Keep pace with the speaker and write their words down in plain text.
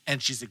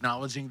And she's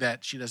acknowledging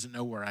that she doesn't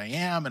know where I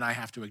am, and I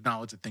have to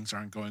acknowledge that things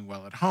aren't going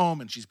well at home.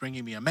 And she's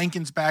bringing me a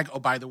Menkins bag. Oh,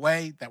 by the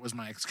way, that was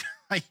my ex.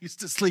 I used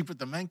to sleep with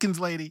the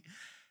Menkins lady.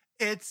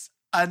 It's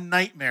a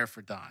nightmare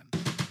for Don.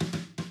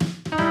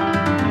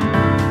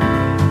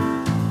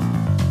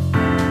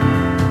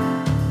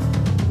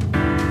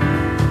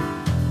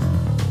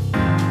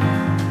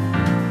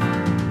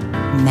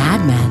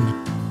 Mad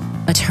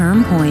Men, a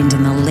term coined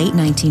in the late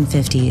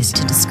 1950s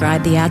to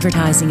describe the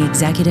advertising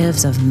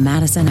executives of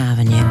Madison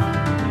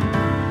Avenue.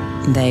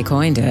 They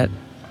coined it.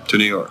 To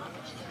New York.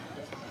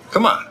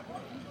 Come on.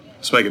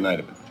 Let's make a night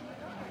of it.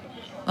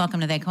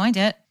 Welcome to They Coined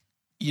It.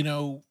 You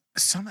know,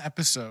 some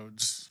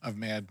episodes of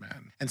Mad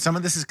Men, and some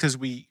of this is because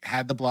we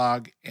had the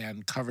blog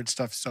and covered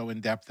stuff so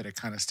in depth that it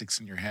kind of sticks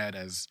in your head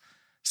as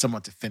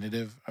somewhat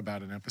definitive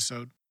about an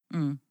episode.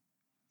 Mm.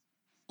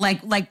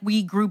 Like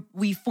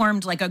we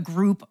formed like a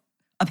group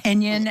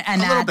opinion,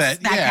 and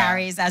that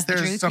carries as the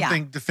truth. There's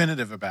something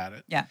definitive about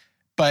it. Yeah.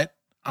 But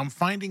I'm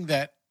finding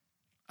that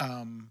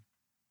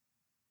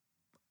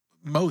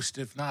most,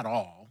 if not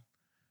all,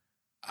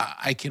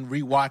 I can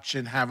rewatch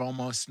and have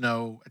almost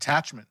no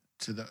attachment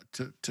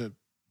to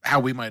how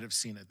we might have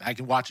seen it. I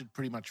can watch it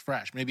pretty much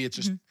fresh. Maybe it's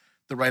just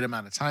the right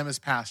amount of time has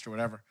passed or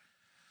whatever.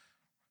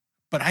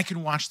 But I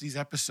can watch these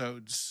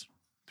episodes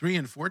 3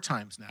 and 4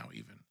 times now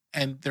even.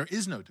 And there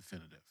is no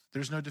definitive.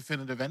 There's no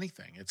definitive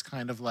anything. It's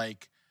kind of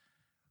like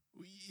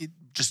it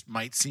just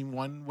might seem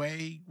one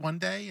way one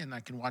day, and I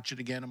can watch it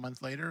again a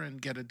month later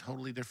and get a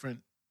totally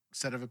different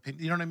set of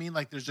opinions. You know what I mean?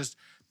 Like there's.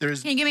 Can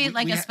you give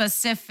me a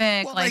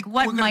specific,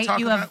 what might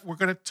you have? We're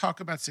going to talk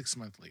about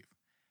 6-month leave.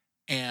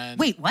 And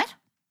wait, what?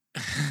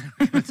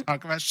 We're going to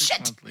talk about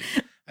 6-month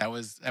leave. That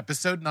was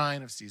episode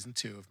 9 of season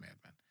 2 of Mad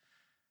Men.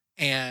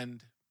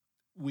 And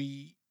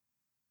we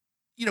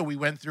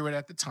went through it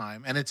at the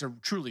time, and it's a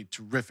truly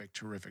terrific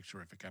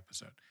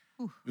episode.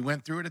 Ooh. We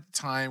went through it at the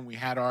time. We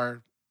had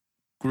our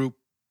group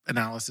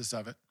analysis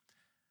of it.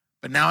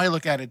 But now I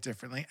look at it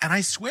differently, and I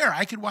swear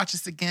I could watch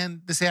this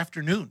again this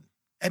afternoon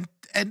and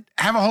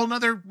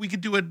have we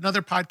could do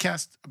another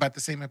podcast about the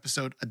same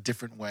episode a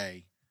different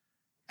way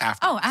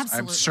after. Oh,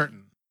 absolutely. I'm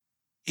certain.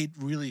 It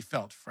really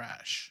felt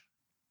fresh.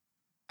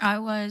 I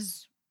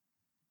was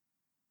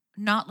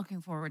not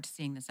looking forward to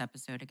seeing this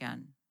episode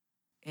again.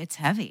 It's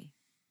heavy.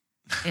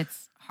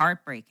 It's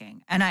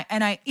heartbreaking. And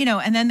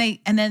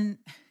then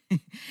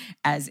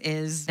as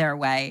is their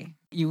way,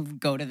 you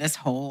go to this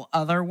whole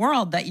other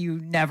world that you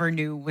never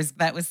knew was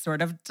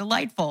sort of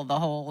delightful. The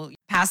whole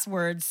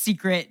password,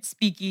 secret,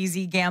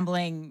 speakeasy,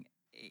 gambling.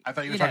 I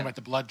thought you were talking about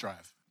the blood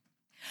drive.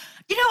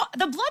 The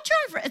blood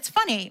drive, it's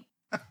funny.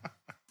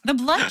 The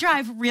blood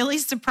drive really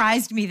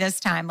surprised me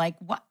this time. Like,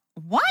 what?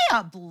 Why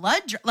a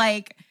blood drive?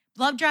 Like,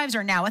 blood drives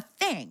are now a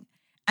thing.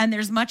 And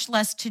there's much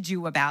less to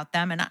do about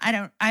them.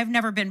 And I've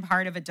never been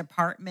part of a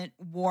department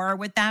war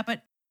with that.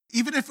 But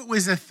even if it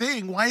was a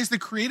thing, why is the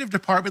creative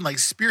department like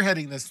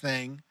spearheading this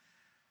thing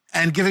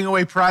and giving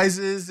away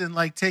prizes and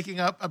like taking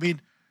up? I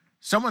mean,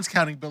 someone's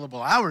counting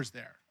billable hours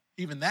there.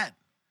 Even then,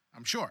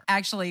 I'm sure.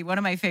 Actually, one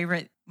of my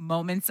favorite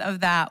moments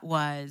of that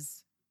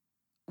was,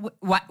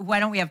 why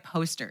don't we have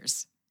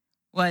posters?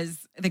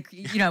 Was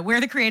we're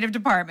the creative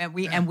department.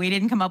 We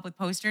didn't come up with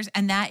posters.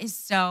 And that is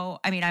so,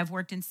 I mean, I've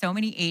worked in so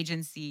many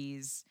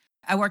agencies.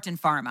 I worked in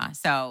pharma.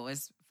 So it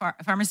was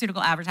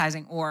pharmaceutical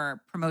advertising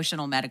or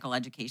promotional medical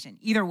education.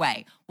 Either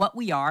way, what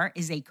we are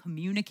is a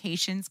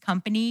communications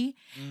company.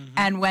 Mm-hmm.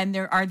 And when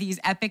there are these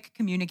epic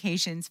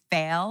communications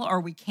fail, or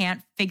we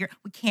can't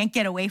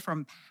get away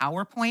from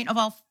PowerPoint of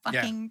all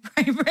fucking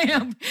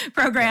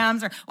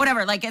programs or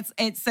whatever. Like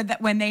it's said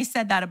that when they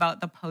said that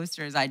about the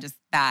posters,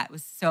 that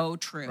was so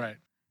true. Right.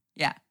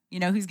 Yeah. You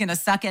know who's going to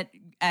suck at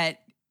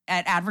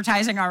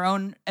advertising our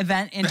own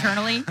event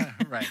internally?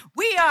 Right.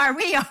 We are.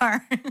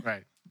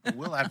 Right.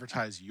 We'll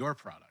advertise your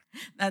product.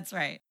 That's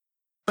right.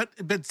 But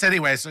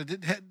anyway, so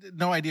I had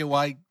no idea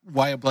why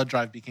a blood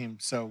drive became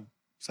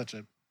such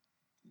a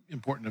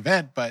important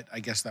event, but I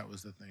guess that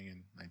was the thing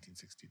in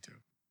 1962.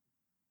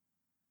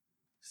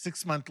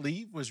 6-Month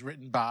Leave was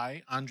written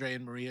by Andre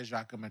and Maria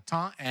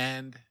Jacometin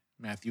and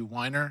Matthew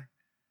Weiner,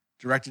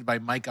 directed by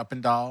Mike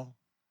Uppendahl.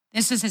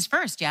 This is his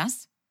first,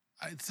 yes?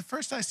 It's the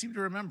first I seem to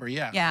remember,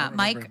 yeah. Yeah,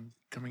 Mike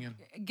coming in.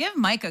 Give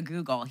Mike a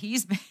Google.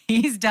 He's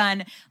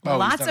done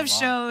lots of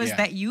shows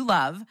that you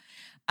love.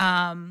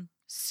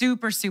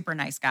 Super, super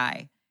nice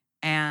guy.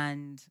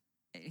 And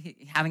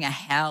having a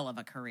hell of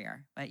a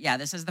career. But yeah,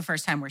 this is the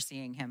first time we're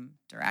seeing him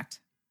direct.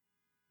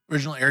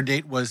 Original air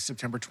date was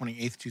September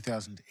 28th,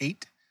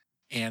 2008.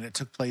 And it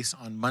took place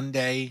on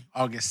Monday,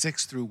 August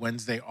 6th through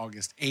Wednesday,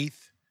 August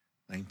 8th,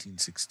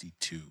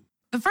 1962.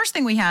 The first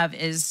thing we have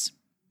is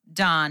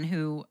Don,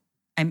 who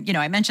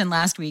I mentioned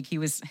last week he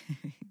was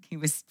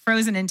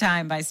frozen in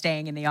time by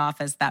staying in the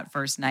office that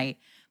first night,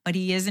 but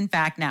he is in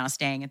fact now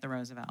staying at the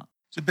Roosevelt.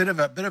 It's a bit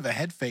of a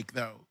head fake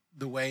though,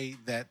 the way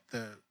that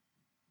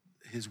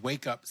his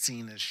wake up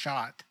scene is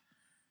shot.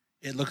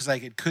 It looks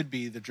like it could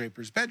be the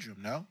Draper's bedroom.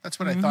 No, that's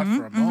what I thought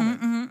for a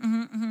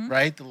moment.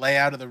 Right, the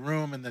layout of the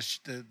room and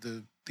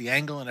the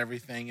angle and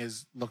everything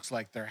looks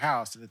like their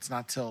house, and it's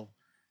not till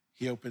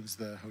he opens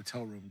the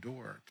hotel room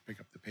door to pick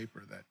up the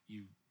paper that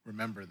you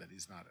remember that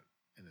he's not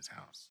in his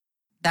house.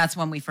 That's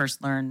when we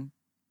first learn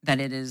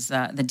that it is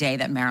the day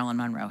that Marilyn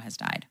Monroe has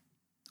died,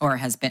 or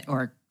has been,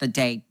 or the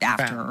day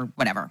after, or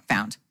whatever,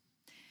 found.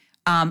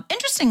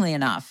 Interestingly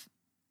enough,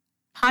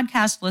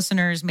 podcast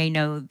listeners may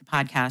know the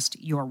podcast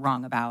You're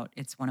Wrong About.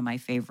 It's one of my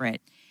favorite.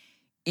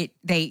 They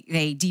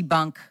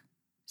debunk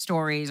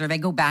stories, or they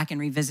go back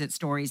and revisit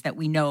stories that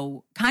we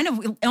know kind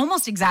of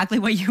almost exactly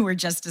what you were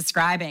just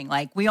describing.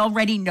 Like, we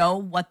already know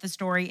what the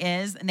story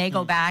is, and they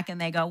go back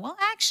and they go, well,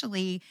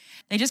 actually,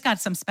 they just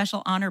got some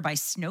special honor by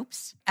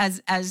Snopes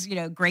as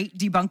great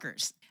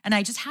debunkers. And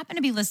I just happened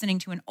to be listening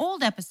to an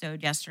old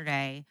episode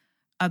yesterday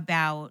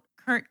about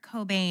Kurt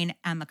Cobain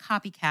and the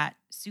copycat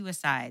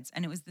suicides.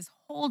 And it was this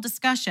whole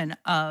discussion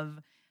of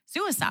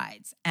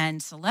suicides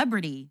and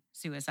celebrity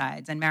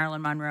suicides, and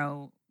Marilyn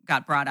Monroe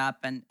got brought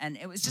up, and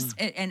it was just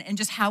and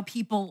just how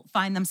people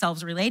find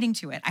themselves relating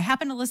to it. I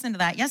happened to listen to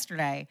that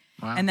yesterday,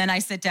 and then I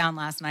sit down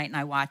last night and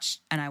I watch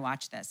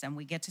this, and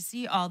we get to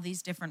see all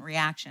these different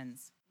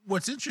reactions.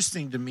 What's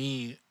interesting to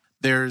me,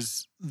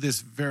 there's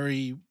this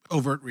very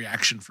overt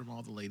reaction from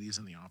all the ladies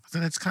in the office,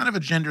 and it's kind of a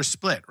gender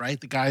split, right?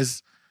 The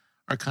guys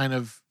are kind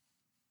of,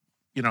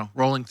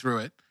 rolling through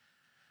it,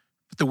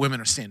 but the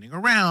women are standing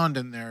around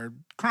and they're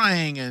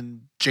crying,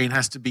 and Jane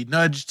has to be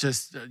nudged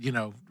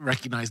to,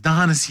 recognize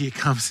Don as he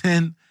comes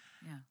in.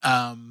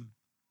 Yeah.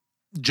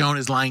 Joan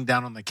is lying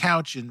down on the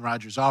couch in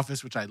Roger's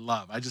office, which I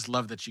love. I just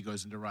love that she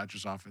goes into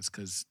Roger's office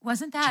because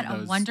wasn't that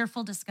a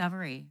wonderful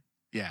discovery?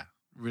 Yeah,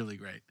 really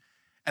great.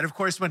 And of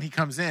course, when he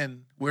comes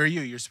in, where are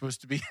you? You're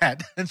supposed to be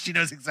at. And she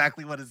knows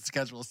exactly what his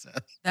schedule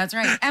says. That's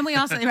right. And we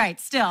also,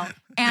 still.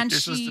 And You're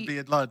supposed to be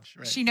at lunch,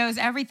 right? She knows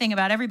everything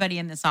about everybody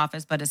in this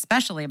office, but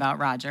especially about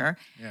Roger.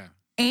 Yeah.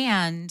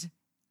 And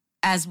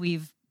as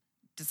we've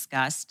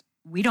discussed,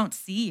 we don't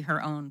see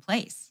her own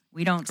place.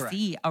 We don't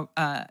see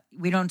a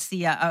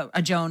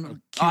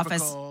Joan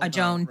office, a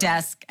Joan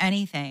desk,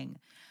 anything.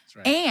 That's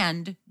right.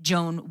 And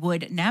Joan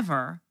would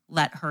never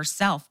let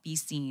herself be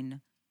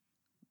seen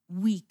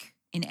weak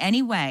in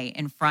any way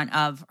in front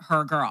of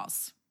her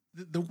girls.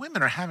 The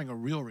women are having a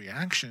real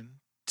reaction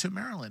to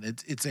Marilyn.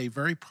 It's a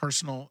very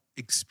personal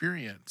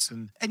experience.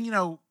 And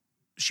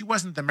she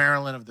wasn't the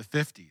Marilyn of the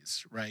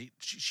 50s, right?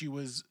 She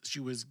was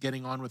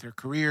getting on with her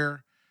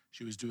career.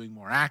 She was doing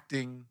more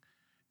acting.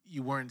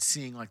 You weren't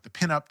seeing like the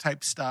pinup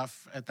type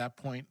stuff at that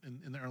point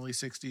in the early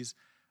 60s.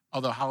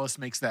 Although Hollis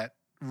makes that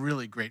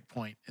really great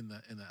point in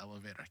the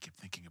elevator. I kept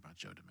thinking about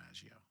Joe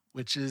DiMaggio,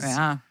 which is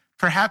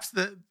perhaps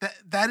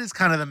that is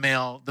kind of the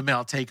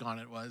male take on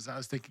it. Was I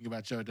was thinking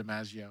about Joe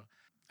DiMaggio.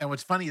 And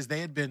what's funny is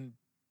they had been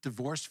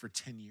divorced for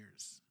 10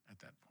 years at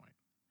that point.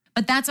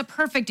 But that's a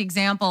perfect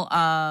example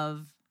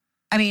of,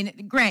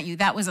 grant you,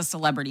 that was a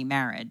celebrity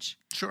marriage.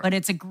 Sure. But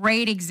it's a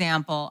great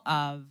example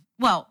of,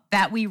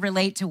 that we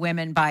relate to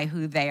women by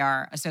who they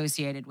are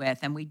associated with.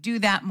 And we do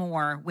that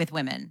more with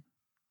women.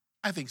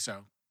 I think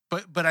so.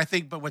 But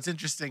what's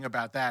interesting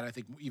about that, I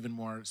think even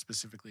more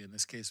specifically in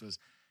this case, was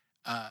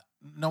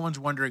no one's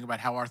wondering about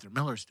how Arthur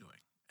Miller's doing.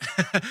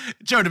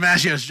 Joe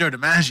DiMaggio is Joe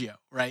DiMaggio,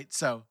 right?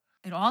 So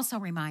it also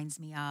reminds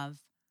me of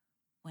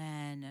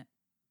when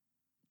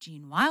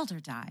Gene Wilder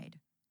died,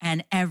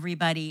 and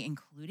everybody,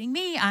 including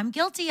me, I'm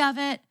guilty of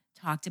it,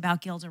 talked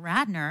about Gilda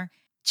Radner.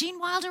 Gene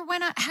Wilder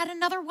had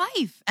another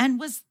wife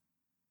and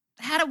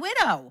had a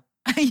widow,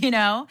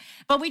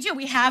 But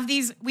we have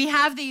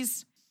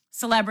these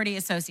celebrity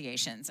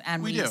associations,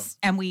 and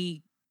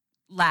we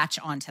latch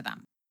onto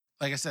them.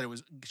 Like I said,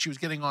 she was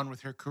getting on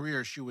with her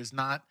career. She was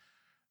not,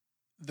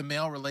 the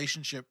male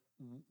relationship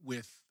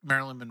with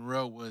Marilyn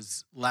Monroe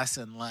was less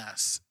and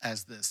less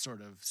as this sort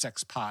of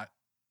sex pot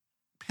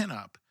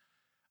pinup,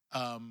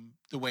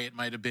 the way it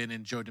might have been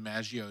in Joe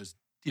DiMaggio's,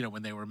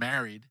 when they were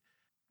married.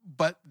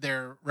 But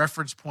their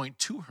reference point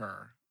to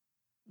her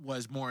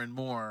was more and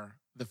more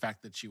the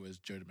fact that she was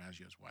Joe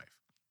DiMaggio's wife.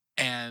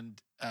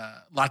 And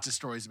lots of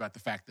stories about the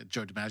fact that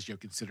Joe DiMaggio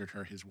considered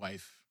her his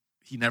wife.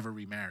 He never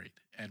remarried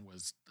and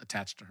was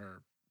attached to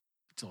her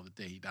until the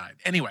day he died.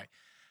 Anyway,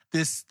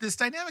 this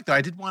dynamic, though,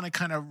 I did want to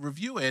kind of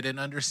review it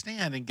and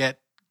understand and get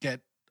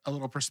a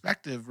little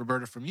perspective,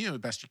 Roberta, from you, as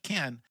best you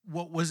can.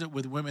 What was it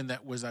with women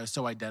that was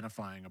so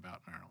identifying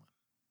about Marilyn,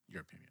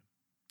 your opinion,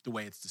 the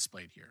way it's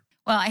displayed here?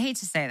 Well, I hate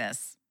to say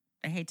this.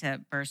 I hate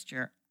to burst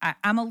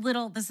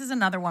this is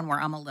another one where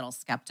I'm a little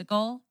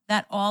skeptical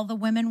that all the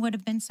women would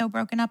have been so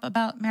broken up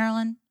about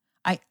Marilyn.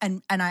 I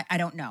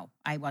don't know.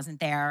 I wasn't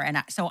there.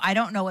 And so I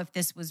don't know if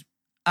this was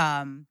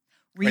researched.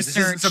 Right, this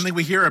isn't something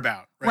we hear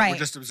about, right? We're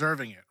just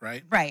observing it,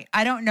 right? Right.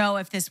 I don't know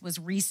if this was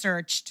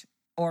researched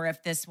or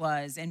if this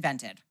was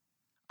invented.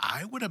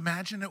 I would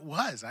imagine it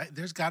was.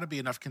 There's got to be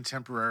enough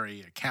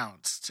contemporary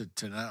accounts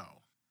to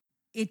know.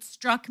 It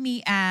struck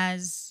me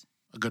as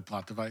a good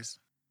plot device.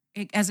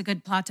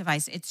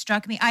 It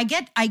struck me. I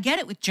get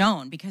it with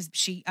Joan because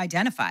she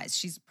identifies.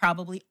 She's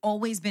probably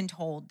always been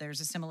told there's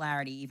a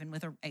similarity,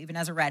 even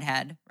as a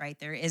redhead, right?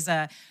 There is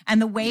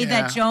and the way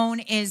that Joan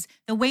is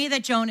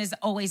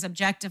always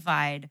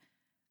objectified.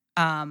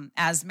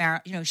 as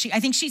Marilyn. I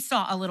think she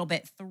saw a little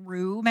bit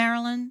through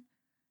Marilyn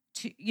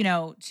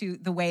to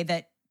the way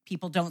that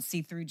people don't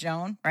see through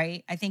Joan,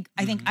 right? I think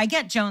I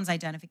get Joan's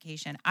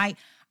identification. I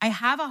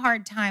have a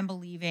hard time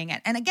believing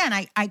it. And again,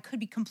 I could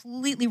be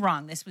completely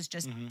wrong. This is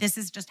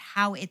just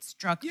how it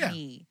struck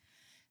me,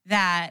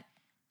 that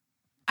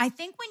I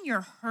think when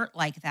you're hurt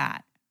like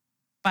that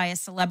by a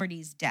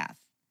celebrity's death.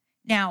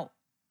 Now,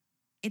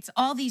 it's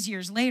all these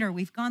years later,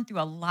 we've gone through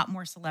a lot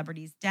more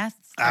celebrities'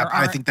 deaths.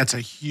 I think that's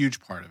a huge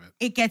part of it.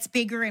 It gets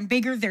bigger and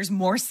bigger. There's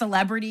more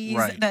celebrities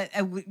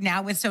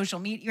now with social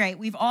media, right?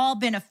 We've all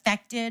been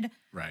affected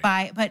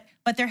by,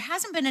 but there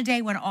hasn't been a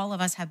day when all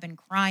of us have been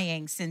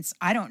crying since,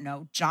 I don't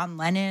know, John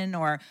Lennon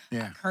or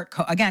Kurt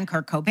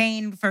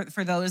Cobain,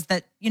 for those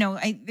that,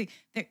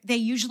 they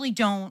usually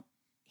don't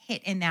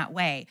hit in that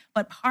way.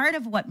 But part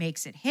of what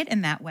makes it hit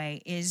in that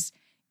way is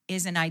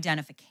an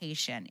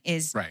identification,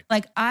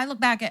 like I look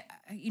back at,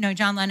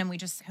 John Lennon, we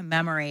just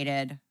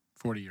commemorated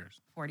 40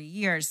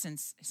 years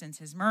since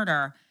his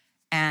murder.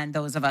 And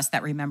those of us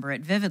that remember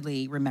it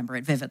vividly.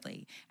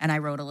 And I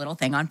wrote a little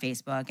thing on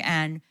Facebook,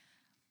 and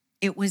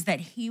it was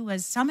that he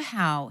was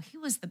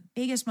the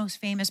biggest, most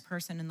famous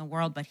person in the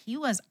world, but he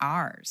was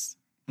ours.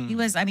 He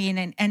was,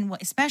 and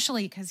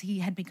especially because he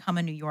had become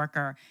a New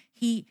Yorker,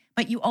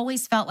 but you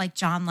always felt like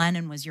John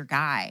Lennon was your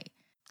guy.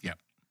 Yep.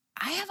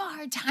 I have a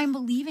hard time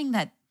believing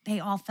that they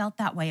all felt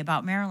that way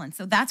about Marilyn.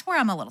 So that's where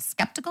I'm a little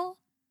skeptical.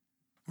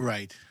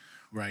 Right.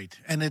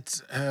 And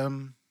it's,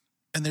 and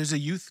there's a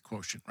youth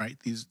quotient, right?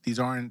 These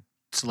aren't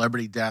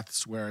celebrity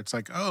deaths where it's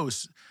like, oh,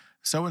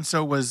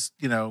 so-and-so was,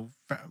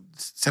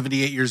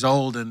 78 years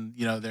old and,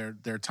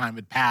 their time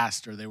had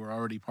passed, or they were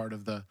already part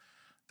of the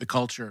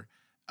culture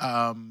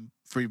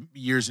for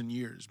years and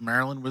years.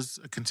 Marilyn was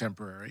a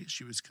contemporary.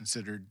 She was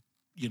considered,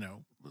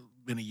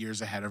 many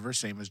years ahead of her,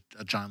 same as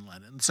John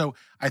Lennon. So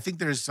I think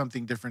there's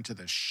something different to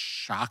the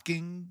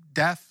shocking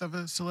death of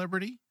a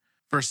celebrity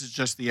versus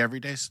just the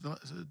everyday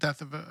death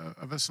of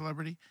a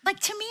celebrity. Like,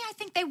 to me, I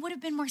think they would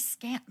have been more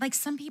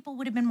some people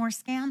would have been more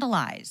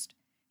scandalized.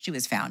 She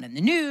was found in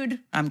the nude.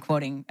 I'm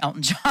quoting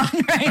Elton John,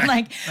 right?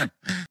 Right. But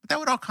that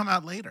would all come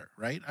out later,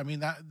 right? I mean,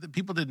 the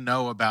people didn't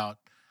know about,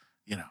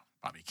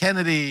 Bobby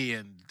Kennedy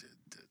and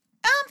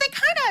they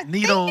kind of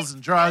needles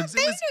and drugs.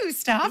 They knew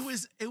stuff.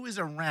 It was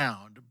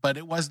around, but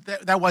it was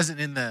that wasn't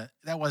in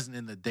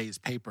the day's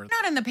paper.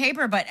 Not in the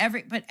paper, but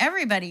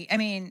everybody. I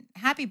mean,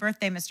 happy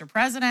birthday, Mr.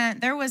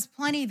 President. There was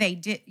plenty they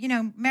did.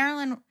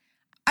 Marilyn.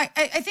 I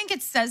think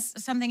it says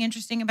something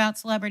interesting about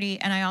celebrity,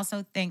 and I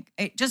also think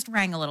it just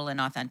rang a little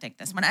inauthentic.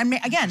 This one. I mean,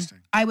 again,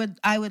 I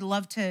would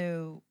love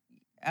to.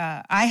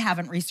 I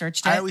haven't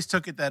researched it. I always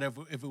took it that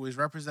if it was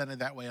represented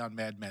that way on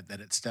Mad Men,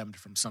 that it stemmed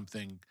from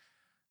something,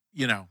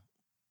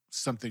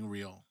 something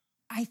real.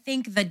 I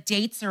think the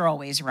dates are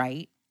always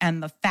right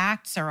and the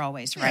facts are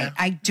always right.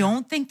 I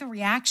don't think the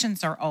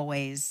reactions are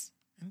always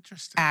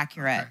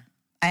accurate.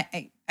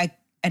 Okay.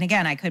 And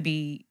again, I could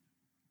be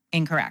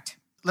incorrect.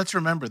 Let's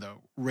remember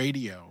though,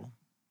 radio,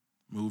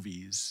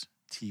 movies,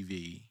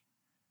 TV,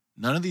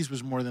 none of these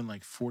was more than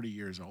like 40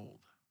 years old.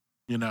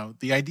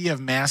 The idea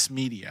of mass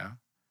media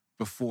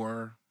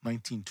before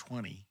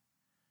 1920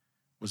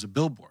 was a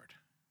billboard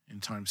in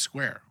Times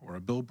Square or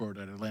a billboard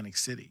at Atlantic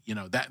City.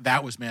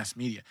 That was mass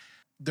media.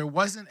 There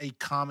wasn't a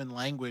common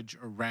language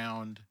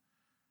around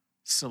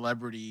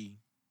celebrity,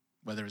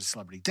 whether it's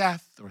celebrity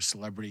death or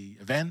celebrity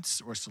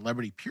events or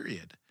celebrity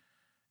period.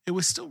 It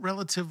was still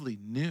relatively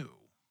new.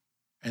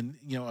 And,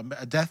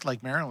 a death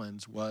like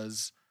Marilyn's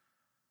was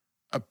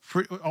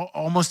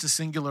almost a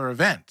singular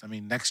event. I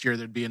mean, next year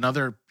there'd be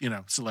another,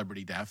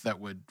 celebrity death that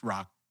would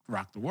rock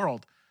the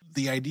world.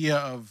 The idea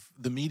of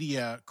the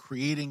media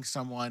creating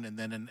someone and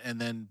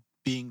then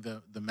being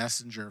the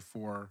messenger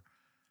for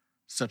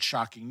such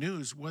shocking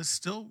news was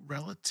still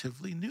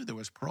relatively new. There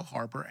was Pearl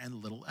Harbor and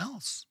little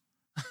else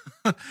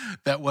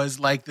that was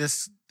like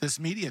this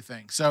media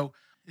thing. So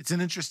it's an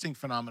interesting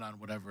phenomenon,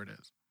 whatever it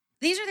is.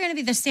 These are going to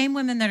be the same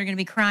women that are going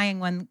to be crying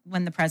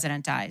when the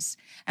president dies.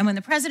 And when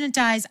the president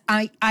dies,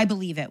 I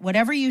believe it.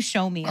 Whatever you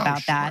show me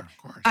about that,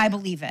 I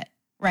believe it,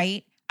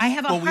 right? We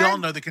all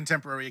know the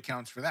contemporary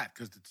accounts for that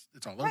because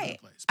it's all over the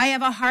place. I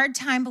have a hard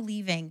time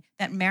believing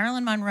that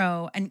Marilyn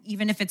Monroe, and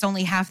even if it's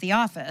only half the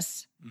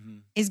office,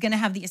 is going to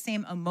have the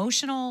same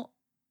emotional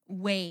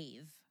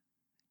wave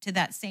to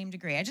that same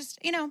degree. I just,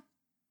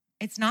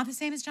 it's not the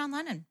same as John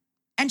Lennon.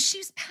 And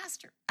she's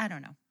past her. I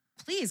don't know.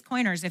 Please,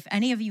 coiners, if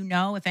any of you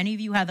know, if any of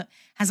you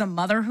has a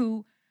mother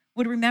who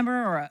would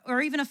remember,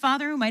 or even a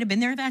father who might have been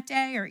there that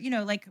day, or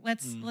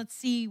let's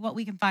see what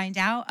we can find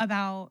out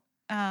about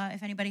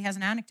if anybody has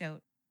an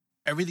anecdote.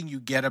 Everything you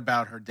get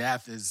about her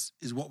death is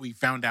what we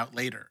found out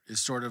later,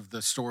 is sort of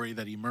the story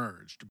that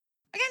emerged.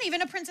 Again,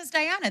 even a Princess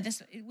Diana,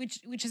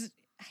 which is,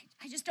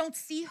 I just don't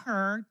see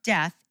her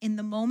death in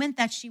the moment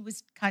that she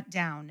was cut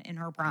down in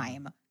her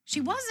prime.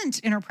 She wasn't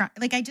in her prime.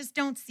 Like, I just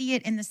don't see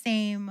it in the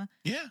same.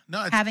 Yeah,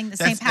 no, having the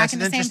same pack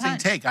and the same punch.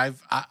 That's an interesting take.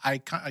 I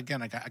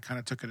kind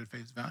of took it at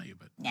face value,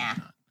 but yeah.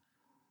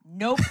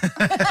 Nope.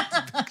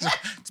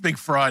 It's a big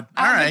fraud.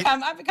 All right.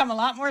 I've become a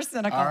lot more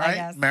cynical, All right. I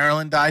guess.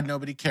 Marilyn died.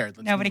 Nobody cared.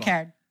 Let's Nobody move on.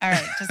 cared. All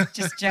right,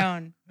 just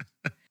Joan.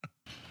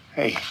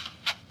 Hey,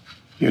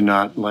 you're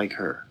not like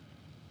her.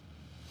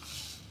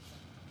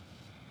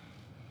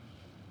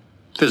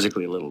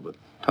 Physically a little bit.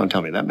 Don't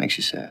tell me that makes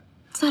you sad.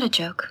 It's not a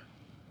joke.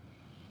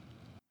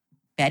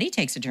 Betty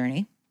takes a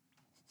journey.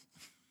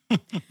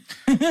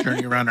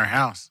 Journey around our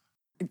house.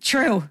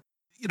 True.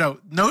 You know,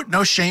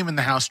 no shame in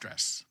the house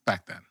dress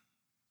back then.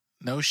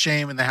 No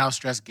shame in the house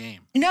dress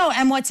game. No,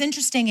 and what's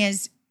interesting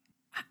is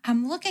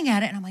I'm looking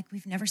at it and I'm like,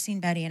 we've never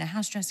seen Betty in a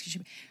house dress.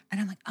 And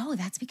I'm like, oh,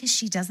 that's because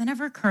she doesn't have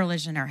her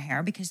curlage in her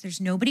hair because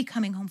there's nobody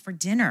coming home for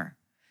dinner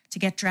to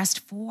get dressed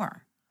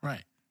for.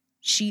 Right.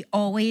 She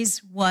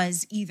always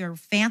was either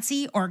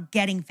fancy or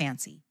getting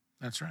fancy.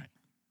 That's right.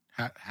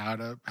 How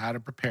to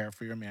prepare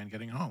for your man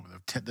getting home.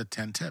 The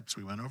 10 tips.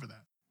 We went over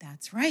that.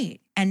 That's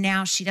right. And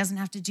now she doesn't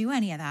have to do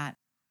any of that.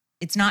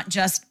 It's not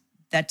just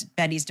that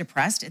Betty's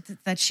depressed. It's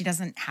that she just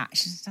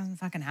doesn't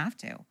fucking have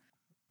to.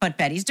 But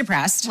Betty's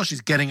depressed. Well,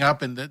 she's getting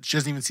up and she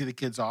doesn't even see the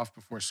kids off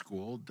before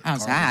school.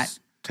 How's Carla's that?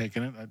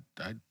 Taking it.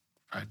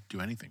 I'd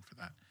do anything for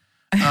that.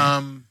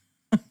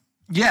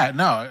 Yeah,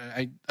 no,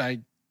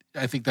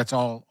 I think that's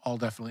all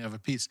definitely of a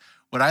piece.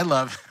 What I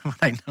love, what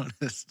I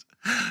noticed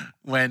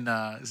when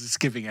this is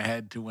skipping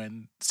ahead to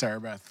when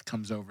Sarah Beth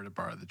comes over to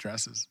borrow the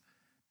dresses.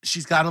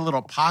 She's got a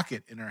little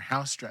pocket in her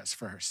house dress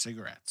for her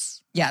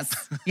cigarettes. Yes.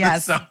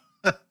 Yes. So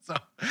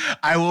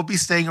I will be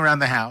staying around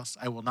the house.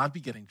 I will not be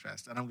getting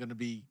dressed, and I'm going to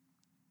be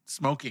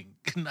smoking.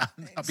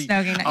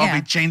 I'll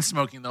be chain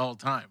smoking the whole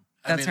time.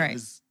 That's right.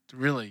 It's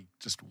really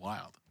just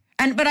wild.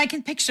 But I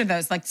can picture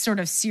those like sort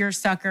of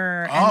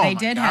seersucker, Oh, and they my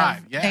did God.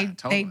 have Yeah, they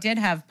totally. did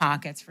have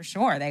pockets for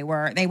sure. They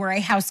were a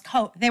house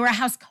coat. They were a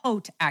house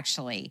coat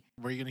actually.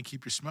 Where are you going to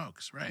keep your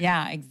smokes, right?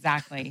 Yeah,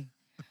 exactly.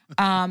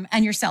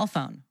 And your cell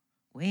phone.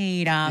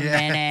 Wait a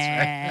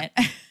minute.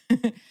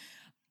 Right.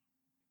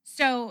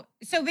 So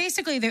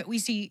basically we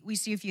see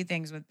a few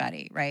things with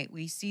Betty, right?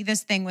 We see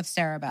this thing with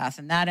Sarah Beth,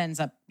 and that ends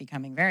up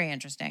becoming very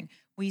interesting.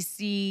 We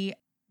see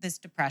this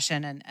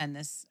depression and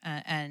this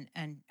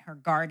and her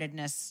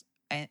guardedness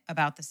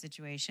about the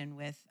situation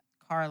with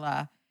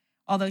Carla,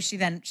 although she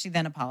then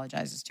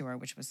apologizes to her,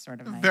 which was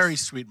sort of A nice. very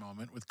sweet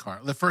moment with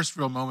Carla. The first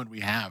real moment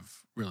we have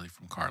really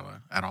from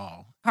Carla at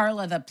all.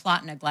 Carla, the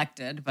plot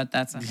neglected, but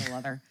that's a whole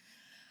other.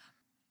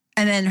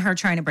 And then her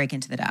trying to break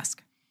into the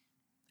desk.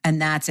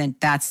 And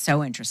that's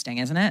so interesting,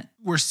 isn't it?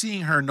 We're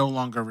seeing her no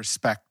longer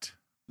respect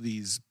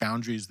these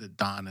boundaries that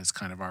Don has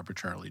kind of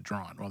arbitrarily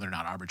drawn. Well, they're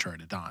not arbitrary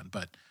to Don,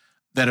 but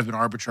that have been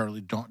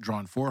arbitrarily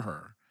drawn for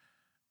her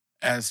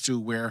as to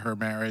where her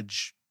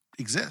marriage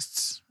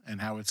exists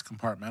and how it's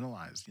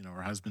compartmentalized. You know,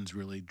 her husband's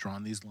really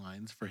drawn these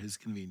lines for his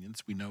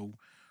convenience. We know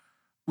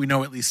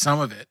at least some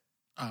of it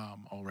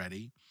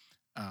already.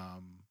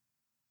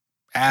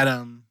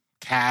 Adam,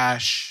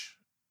 Cash,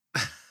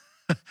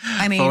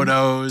 I mean,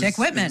 photos, Dick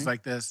Whitman. things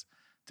like this.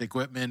 Dick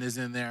Whitman is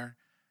in there.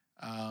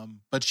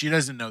 But she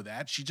doesn't know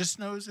that. She just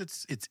knows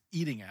it's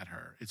eating at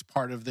her. It's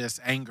part of this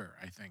anger,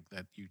 I think,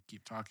 that you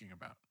keep talking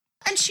about.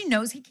 And she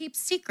knows he keeps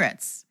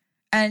secrets.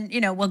 And,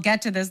 we'll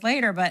get to this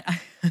later, but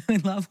I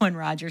love when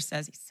Roger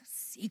says he's so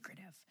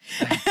secretive.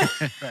 Right.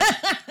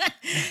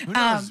 Who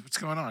knows what's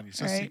going on? You're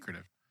so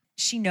secretive.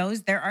 She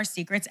knows there are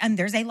secrets and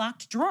there's a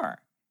locked drawer.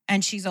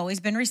 And she's always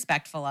been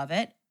respectful of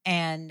it.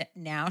 And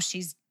now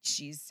she's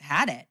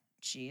had it.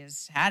 She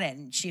has had it.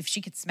 And if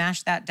she could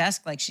smash that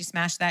desk like she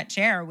smashed that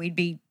chair, we'd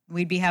be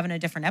having a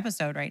different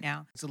episode right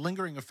now. It's the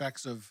lingering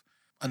effects of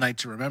A Night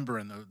to Remember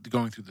and the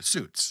going through the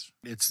suits.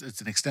 It's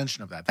an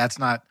extension of that. That's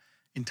not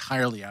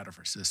entirely out of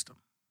her system.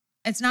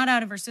 It's not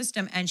out of her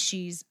system, and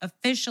she's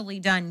officially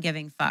done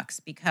giving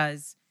fucks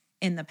because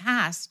in the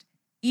past,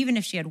 even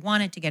if she had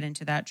wanted to get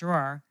into that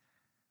drawer,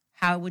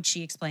 how would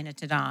she explain it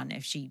to Don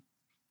if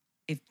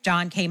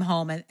Don came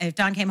home and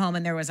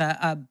there was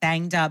a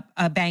banged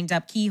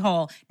up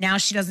keyhole? Now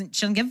she doesn't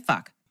give a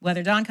fuck.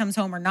 Whether Don comes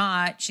home or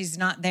not, she's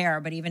not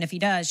there. But even if he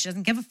does, she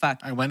doesn't give a fuck.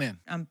 I went in.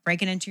 I'm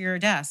breaking into your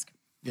desk.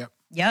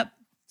 Yep.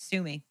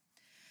 Sue me.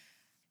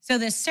 So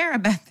this Sarah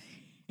Beth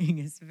thing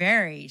is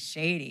very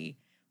shady.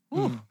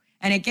 Ooh.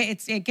 And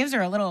it gives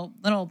her a little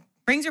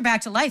brings her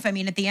back to life. I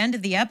mean, at the end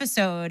of the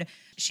episode,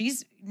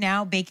 she's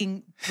now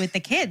baking with the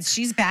kids.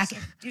 She's back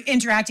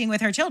interacting with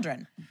her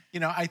children.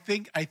 I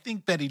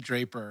think Betty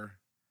Draper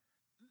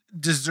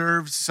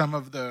deserves some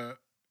of the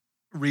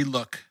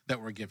relook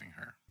that we're giving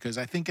her, because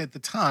I think at the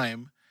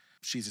time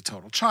she's a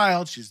total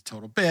child, she's a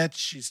total bitch,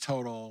 she's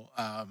total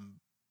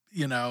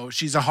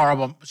she's a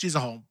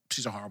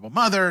horrible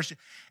mother,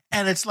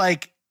 and it's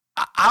like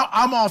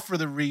I'm all for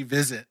the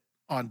revisit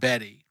on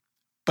Betty,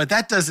 but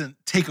that doesn't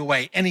take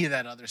away any of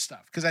that other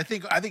stuff, because I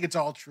think it's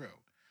all true.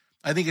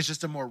 I think it's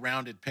just a more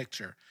rounded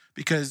picture,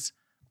 because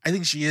I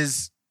think she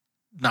is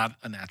not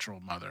a natural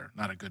mother,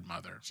 not a good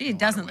mother. She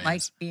doesn't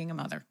like being a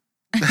mother.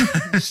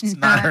 It's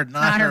not her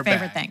favorite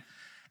bag. thing.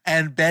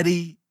 And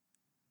Betty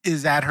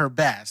is at her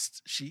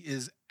best. She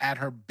is at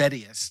her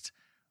bettiest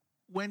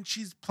when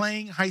she's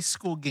playing high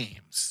school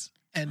games.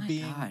 and My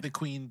being God. the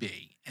queen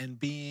bee and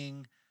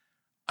being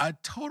a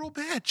total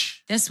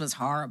bitch. This was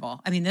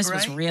horrible. I mean, this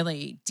was Right?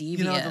 really devious.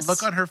 You know, the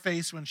look on her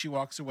face when she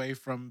walks away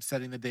from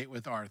setting the date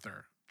with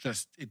Arthur,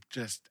 it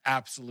just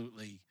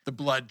absolutely, the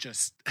blood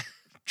just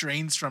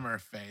drains from her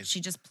face. She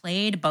just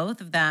played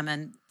both of them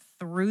and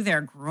threw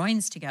their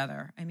groins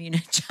together. I mean,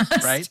 it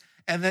just... Right?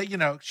 And then, you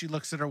know, she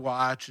looks at her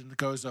watch and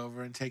goes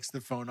over and takes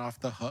the phone off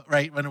the hook,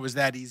 right? When it was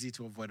that easy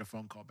to avoid a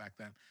phone call back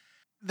then.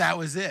 That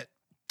was it.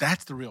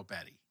 That's the real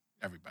Betty,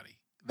 everybody.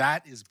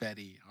 That is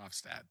Betty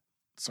Hofstad.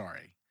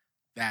 Sorry.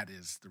 That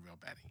is the real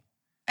Betty.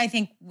 I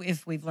think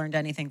if we've learned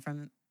anything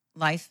from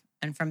life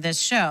and from this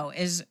show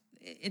is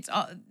it's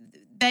all,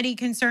 Betty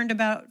concerned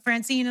about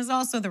Francine is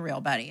also the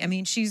real Betty. I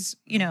mean, she's,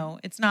 you know,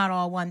 it's not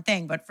all one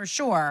thing, but for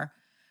sure,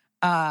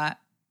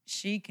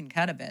 she can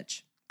cut a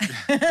bitch.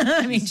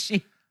 I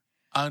mean,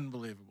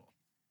 Unbelievable.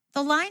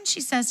 the line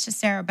she says to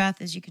Sarah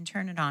Beth is you can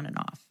turn it on and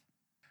off.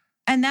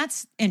 And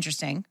that's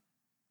interesting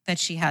that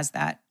she has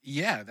that.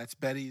 Yeah, that's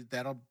Betty.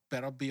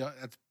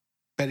 That's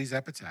Betty's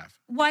epitaph.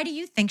 Why do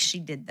you think she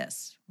did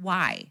this?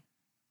 Why?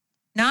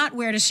 Not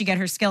where does she get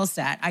her skill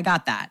set? I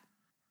got that.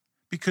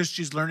 Because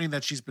she's learning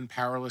that she's been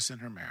powerless in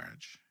her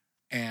marriage.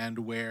 And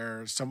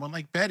where someone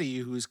like Betty,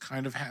 who's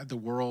kind of had the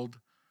world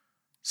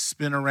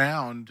spin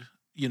around,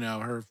 you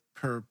know,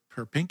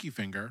 her pinky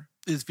finger,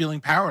 is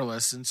feeling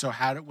powerless. And so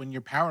when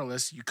you're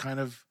powerless, you kind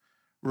of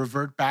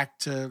revert back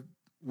to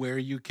where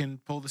you can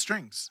pull the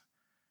strings.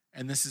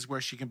 And this is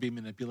where she can be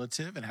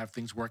manipulative and have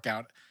things work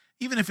out.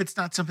 Even if it's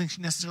not something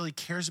she necessarily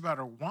cares about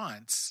or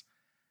wants,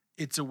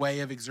 it's a way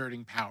of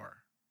exerting power.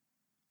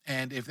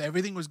 And if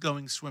everything was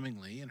going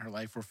swimmingly and her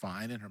life were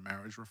fine and her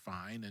marriage were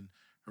fine and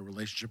her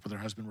relationship with her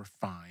husband were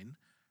fine,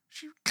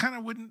 she kind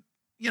of wouldn't,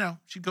 you know,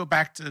 she'd go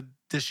back to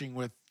dishing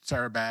with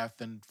Sarah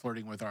Beth and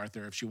flirting with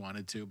Arthur if she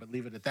wanted to, but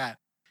leave it at that.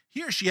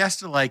 Here she has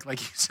to, like you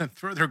said,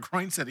 throw their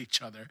groins at each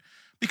other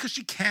because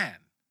she can.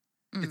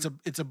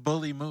 It's a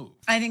bully move.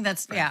 I think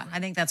that's, frankly. yeah,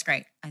 I think that's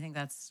great. I think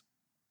that's,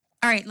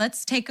 all right,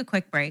 let's take a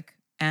quick break.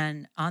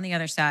 And on the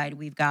other side,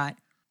 we've got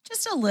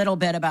just a little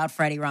bit about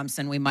Freddie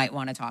Rumsen we might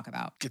want to talk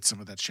about. Get some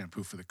of that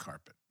shampoo for the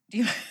carpet. Do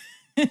you?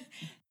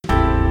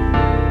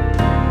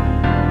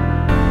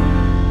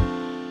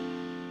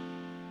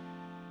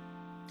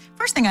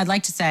 First thing I'd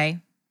like to say,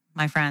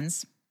 my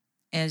friends,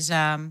 is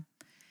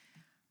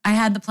I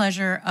had the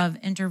pleasure of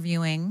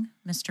interviewing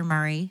Mr.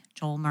 Murray,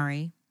 Joel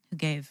Murray, who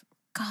gave,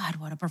 God,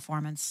 what a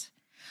performance.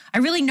 I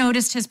really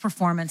noticed his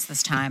performance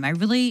this time. I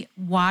really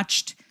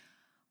watched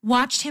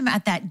him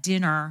at that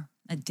dinner,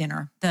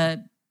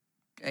 the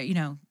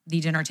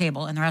dinner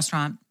table in the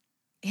restaurant.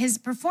 His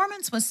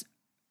performance was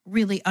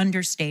really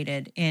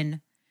understated in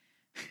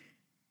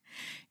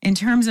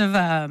terms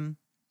of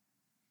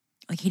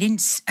he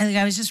didn't.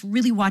 I was just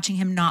really watching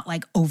him not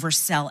like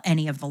oversell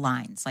any of the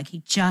lines. Like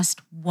he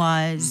just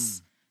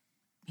was.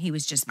 He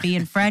was just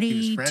being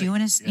Freddie, doing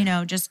his,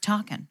 just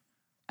talking,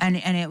 and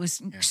it was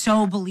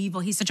so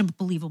believable. He's such a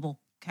believable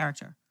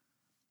character.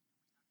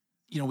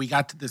 You know, we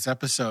got to this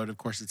episode. Of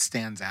course, it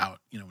stands out.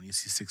 You know, when you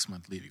see 6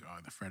 Month Leave, you go, "Oh,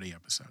 the Freddie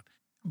episode."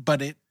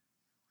 But I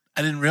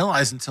didn't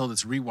realize until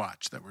this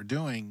rewatch that we're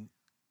doing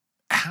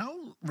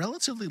how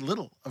relatively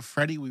little of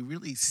Freddie we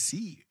really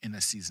see in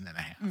a season and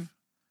a half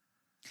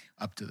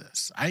up to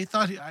this. I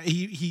thought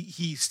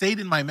he stayed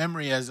in my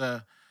memory as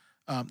a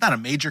not a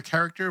major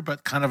character,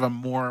 but kind of a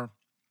more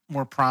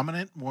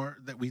prominent, more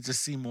that we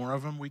just see more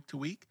of him week to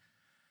week,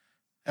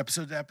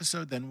 episode to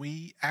episode than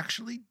we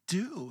actually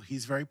do.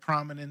 He's very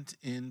prominent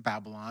in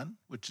Babylon,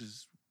 which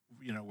is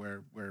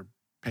where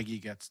Peggy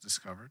gets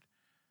discovered.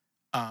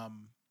 A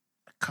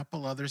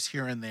couple others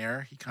here and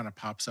there, he kind of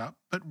pops up,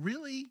 but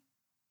really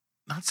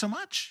not so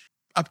much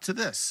up to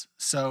this.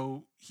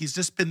 So he's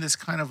just been this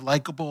kind of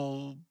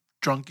likable,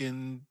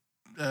 drunken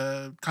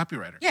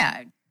copywriter.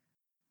 Yeah.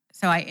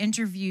 So I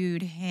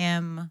interviewed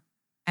him,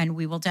 and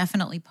we will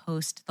definitely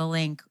post the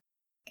link.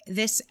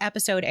 This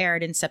episode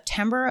aired in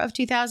September of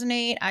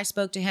 2008. I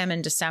spoke to him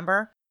in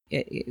December.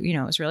 It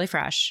was really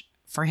fresh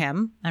for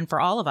him and for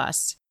all of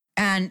us.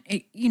 And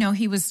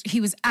he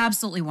was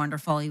absolutely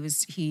wonderful.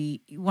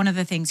 One of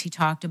the things he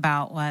talked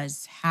about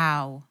was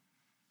how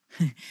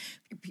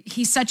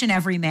he's such an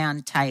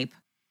everyman type,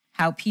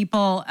 how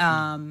people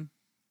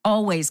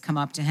always come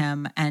up to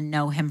him and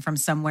know him from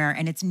somewhere,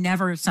 and it's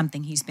never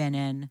something he's been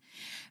in.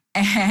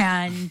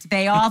 And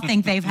they all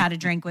think they've had a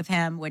drink with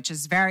him, which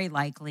is very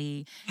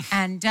likely.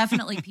 And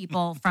definitely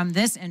people from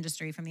this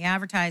industry, from the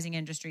advertising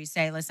industry,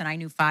 say, listen, I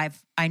knew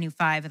five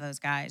of those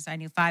guys. I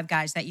knew 5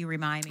 guys that you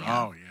remind me of.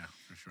 Oh, yeah,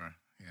 for sure.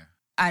 Yeah.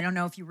 I don't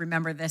know if you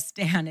remember this,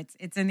 Dan.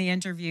 It's in the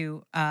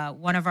interview.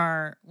 One of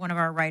our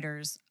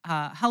writers,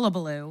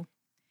 Hullabaloo,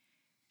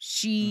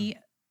 she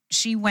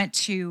went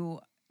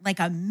to like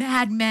a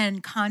Mad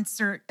Men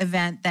concert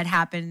event that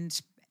happened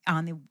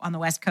on the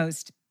West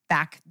Coast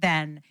back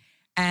then.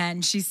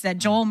 And she said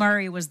Joel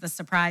Murray was the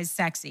surprise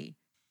sexy.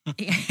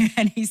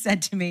 And he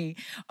said to me,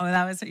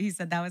 that was her. He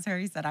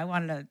said, I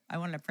wanted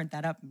to print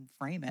that up and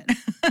frame it.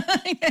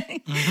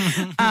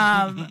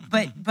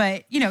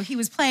 But he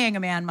was playing a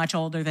man much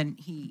older than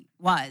he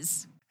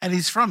was. And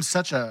he's from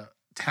such a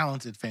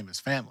talented, famous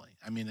family.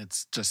 I mean,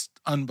 it's just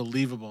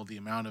unbelievable the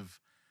amount of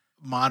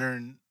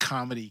modern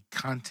comedy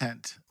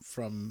content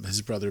from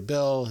his brother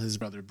Bill, his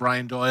brother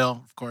Brian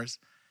Doyle, of course.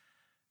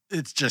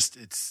 It's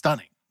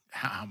stunning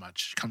how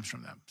much comes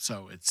from them.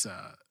 So it's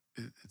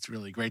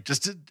really great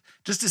just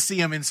to see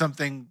him in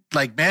something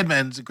like Mad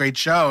Men's a great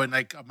show, and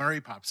like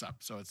Murray pops up.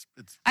 So it's.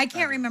 I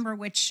can't remember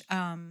which.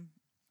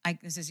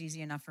 This is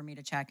easy enough for me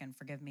to check, and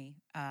forgive me,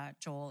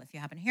 Joel, if you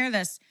happen to hear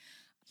this.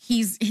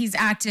 He's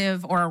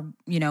active, or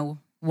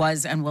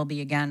was and will be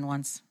again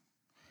once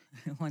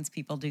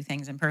people do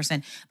things in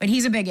person. But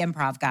he's a big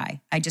improv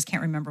guy. I just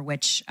can't remember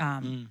which.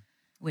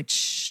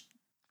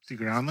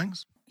 Secret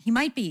Groundlings? He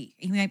might be.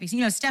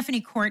 Stephanie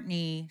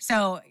Courtney.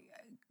 So,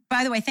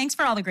 by the way, thanks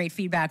for all the great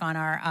feedback on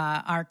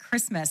our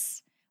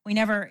Christmas. We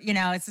never,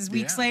 it's just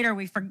weeks later.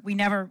 We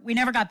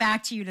never got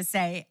back to you to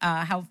say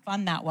how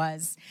fun that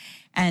was,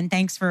 and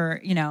thanks for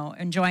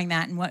enjoying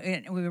that. And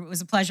it was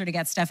a pleasure to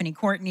get Stephanie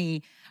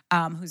Courtney,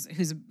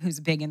 who's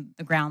big in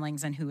the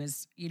Groundlings, and who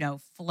is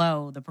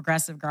Flo, the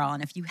progressive girl.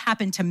 And if you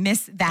happen to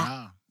miss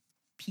that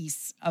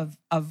piece of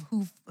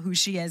who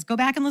she is, go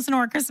back and listen to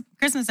our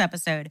Christmas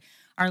episode.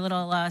 Our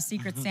little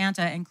Secret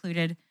Santa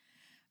included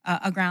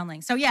a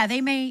Groundling. So yeah, he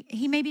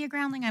may be a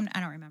Groundling. I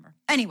don't remember.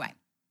 Anyway,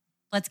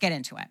 let's get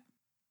into it.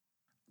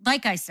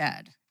 Like I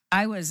said,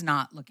 I was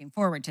not looking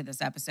forward to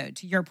this episode.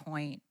 To your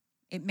point,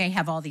 it may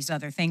have all these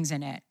other things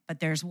in it, but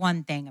there's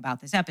one thing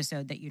about this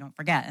episode that you don't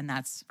forget, and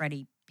that's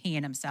Freddie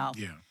peeing himself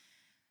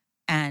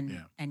and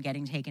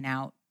getting taken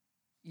out,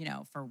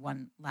 for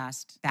one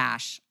last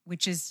bash,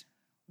 which is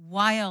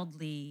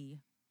wildly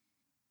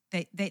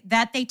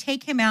that they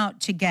take him out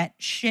to get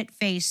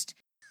shit-faced,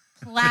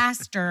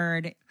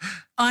 plastered,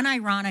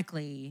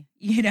 unironically,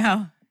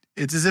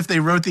 It's as if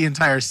they wrote the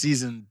entire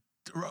season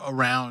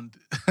around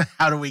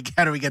how do we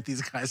get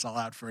these guys all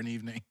out for an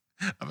evening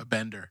of a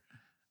bender.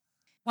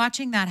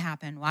 Watching that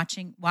happen,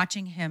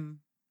 watching him,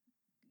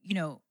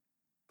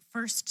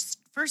 first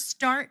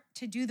start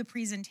to do the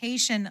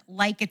presentation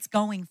like it's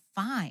going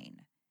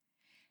fine.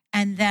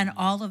 And then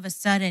all of a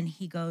sudden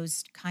he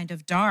goes kind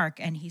of dark,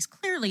 and he's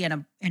clearly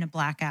in a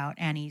blackout,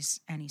 and he's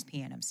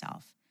peeing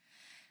himself.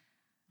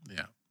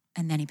 Yeah.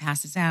 And then he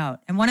passes out.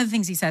 And one of the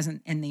things he says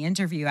in the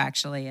interview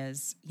actually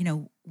is,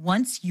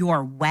 once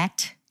you're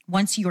wet,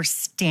 once you're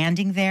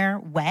standing there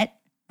wet,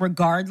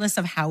 regardless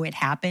of how it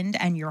happened,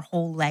 and your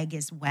whole leg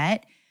is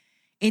wet,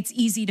 it's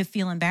easy to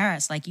feel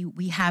embarrassed. Like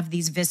we have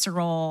these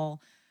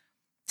visceral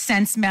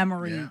sense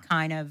memory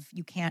kind of,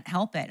 you can't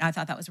help it. I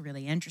thought that was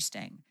really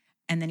interesting.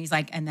 And then he's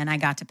like, and then I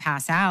got to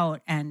pass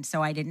out. And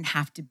so I didn't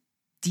have to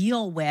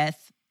deal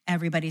with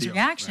everybody's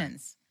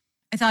reactions.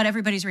 Right. I thought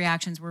everybody's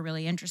reactions were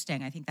really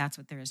interesting. I think that's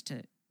what there is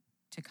to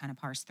kind of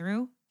parse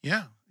through.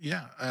 Yeah.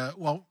 Yeah.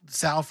 Well,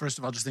 Sal, first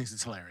of all, just thinks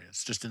it's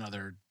hilarious. Just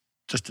another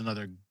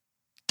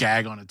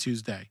gag on a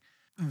Tuesday.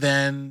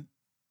 Then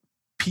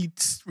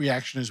Pete's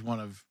reaction is one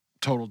of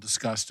total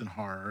disgust and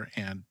horror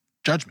and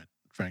judgment,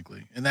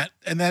 frankly. And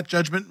that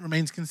judgment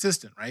remains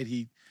consistent, right?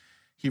 He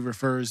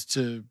refers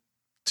to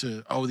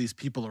these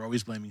people are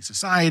always blaming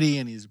society,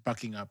 and he's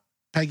bucking up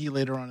Peggy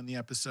later on in the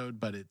episode,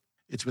 but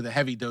it's with a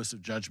heavy dose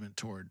of judgment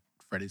toward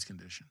Freddie's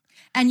condition.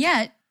 And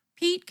yet,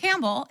 Pete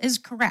Campbell is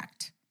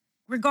correct.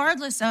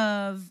 Regardless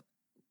of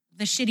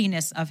the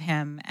shittiness of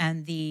him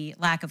and the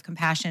lack of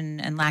compassion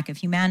and lack of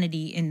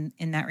humanity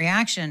in that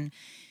reaction,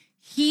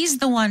 he's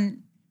the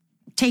one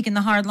taking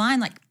the hard line.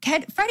 Like,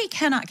 Freddie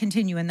cannot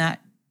continue in that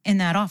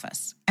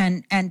office.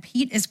 And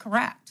Pete is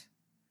correct.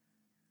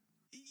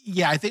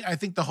 Yeah, I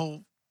think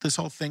this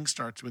whole thing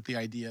starts with the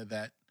idea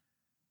that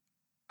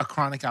a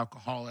chronic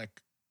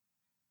alcoholic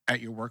at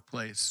your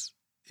workplace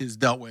is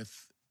dealt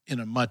with in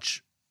a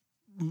much,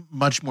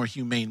 much more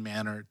humane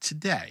manner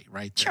today,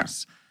 right? Sure.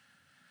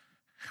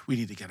 We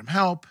need to get him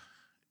help.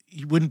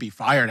 He wouldn't be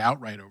fired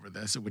outright over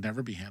this. It would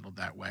never be handled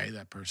that way.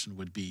 That person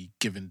would be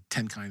given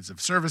 10 kinds of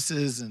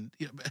services. And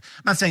I'm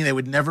not saying they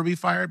would never be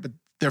fired, but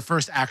their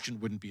first action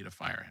wouldn't be to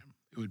fire him.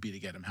 It would be to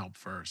get him help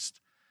first.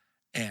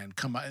 And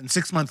come out. And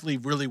 6-month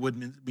leave really would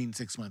mean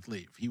 6-month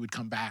leave. He would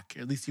come back.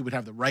 At least he would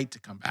have the right to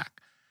come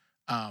back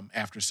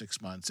after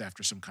 6 months,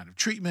 after some kind of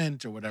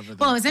treatment or whatever.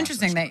 Well, it was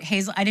interesting that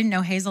I didn't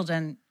know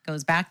Hazelden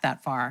goes back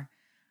that far.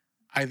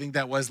 I think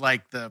that was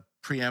like the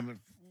preeminent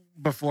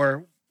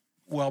before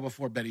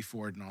Betty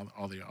Ford and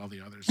all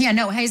the others. Yeah,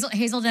 no,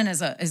 Hazelden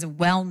is a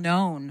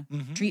well-known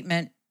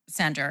treatment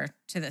center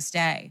to this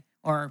day,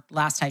 or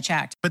last I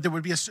checked. But there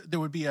would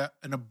be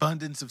an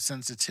abundance of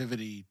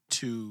sensitivity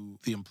to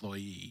the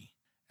employee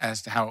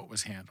as to how it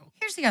was handled.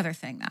 Here's the other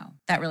thing, though,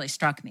 that really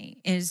struck me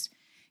is,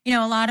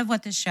 a lot of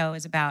what this show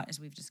is about, as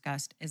we've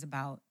discussed, is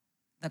about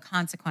the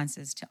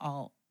consequences to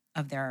all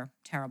of their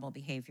terrible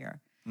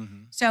behavior.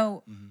 Mm-hmm.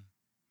 So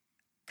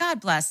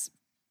God bless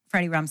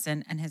Freddie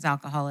Rumsen and his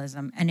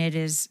alcoholism, and it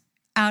is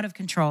out of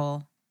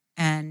control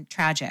and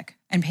tragic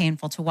and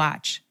painful to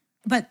watch.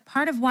 But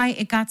part of why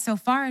it got so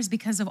far is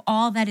because of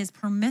all that is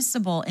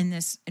permissible in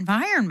this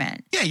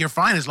environment. Yeah, you're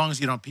fine as long as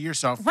you don't pee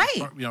yourself,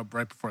 Right.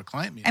 right before a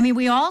client meeting. I mean,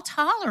 we all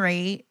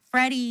tolerate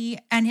Freddie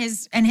and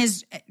his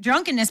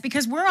drunkenness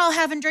because we're all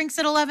having drinks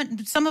at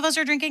 11. Some of us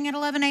are drinking at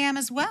 11 a.m.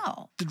 as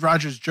well.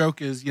 Roger's joke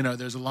is,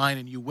 there's a line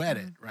and you wet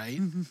it, right?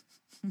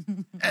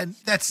 And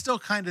that's still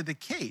kind of the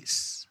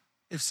case.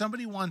 If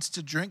somebody wants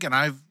to drink, and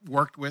I've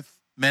worked with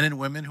men and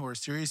women who are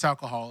serious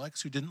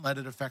alcoholics who didn't let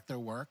it affect their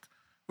work,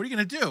 what are you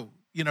going to do?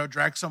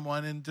 Drag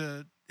someone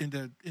into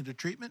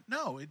treatment?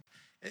 No.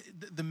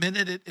 The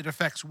minute it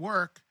affects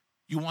work,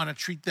 you want to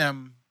treat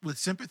them with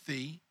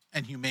sympathy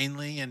and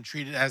humanely and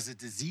treat it as a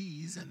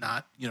disease and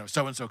not,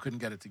 so-and-so couldn't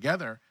get it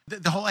together.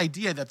 The whole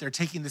idea that they're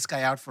taking this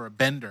guy out for a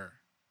bender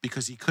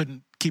because he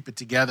couldn't keep it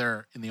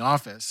together in the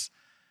office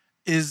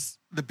is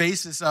the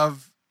basis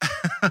of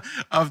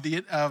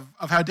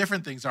how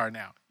different things are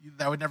now.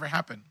 That would never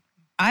happen.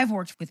 I've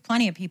worked with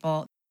plenty of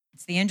people.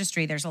 It's the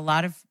industry. There's a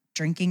lot of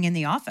drinking in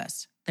the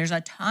office. There's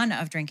a ton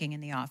of drinking in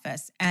the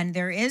office. And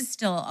there is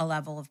still a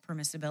level of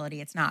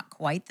permissibility. It's not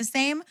quite the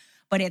same,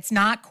 but it's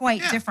not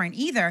quite different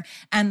either.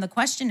 And the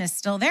question is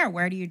still there.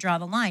 Where do you draw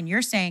the line?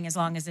 You're saying as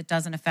long as it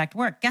doesn't affect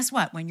work. Guess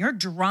what? When you're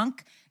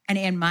drunk and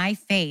in my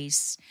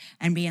face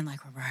and being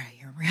like, Roberta,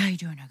 you're really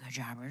doing a good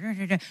job,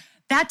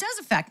 that does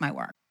affect my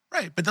work.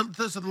 Right. But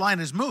the line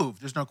is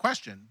moved. There's no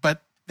question.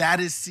 But that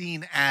is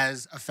seen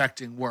as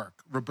affecting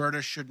work.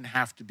 Roberta shouldn't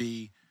have to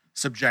be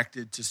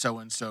subjected to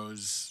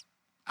so-and-so's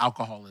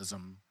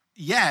alcoholism.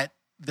 Yet,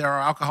 there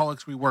are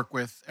alcoholics we work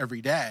with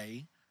every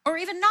day. Or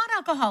even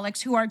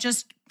non-alcoholics who are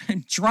just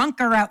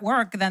drunker at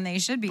work than they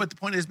should be. But the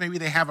point is maybe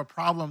they have a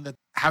problem that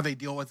how they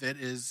deal with it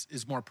is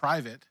more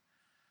private.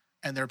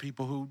 And there are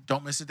people who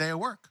don't miss a day of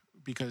work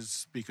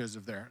because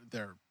of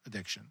their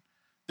addiction.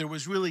 There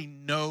was really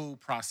no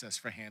process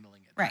for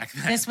handling it. Right. Back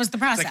then. This was the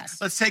process.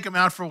 Let's take him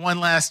out for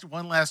one last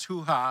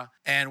hoo-ha,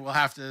 and we'll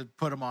have to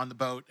put him on the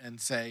boat and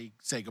say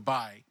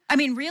goodbye. I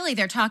mean, really,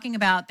 they're talking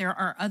about there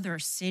are other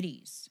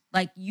cities.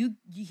 Like he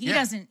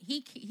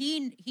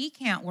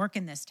can't work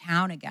in this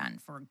town again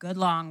for a good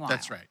long while.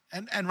 That's right.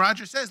 And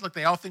Roger says, look,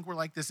 they all think we're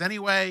like this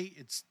anyway.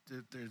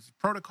 There's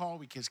protocol.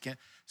 We just can't.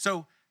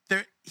 So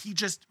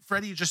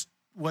Freddie just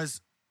was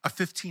a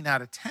 15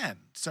 out of 10.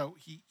 So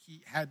he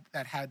had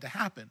to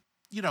happen.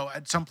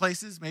 At some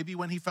places, maybe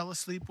when he fell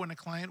asleep when a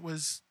client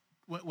was,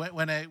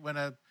 when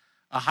a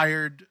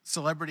hired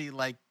celebrity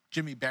like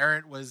Jimmy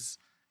Barrett was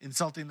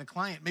insulting the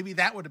client, maybe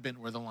that would have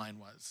been where the line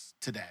was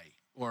today,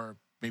 or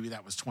maybe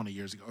that was 20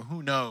 years ago.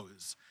 Who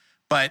knows?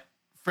 But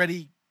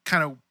Freddie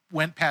kind of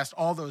went past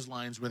all those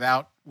lines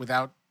without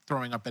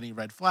throwing up any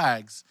red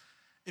flags.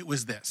 It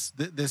was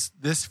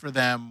this for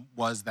them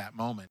was that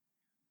moment.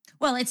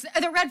 Well, it's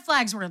the red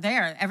flags were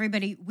there.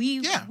 Everybody,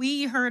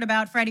 we heard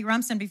about Freddie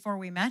Rumsen before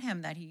we met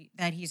him that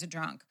he's a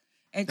drunk.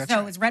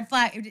 It's red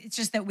flag. It's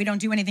just that we don't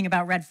do anything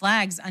about red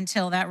flags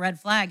until that red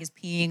flag is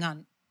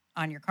peeing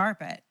on your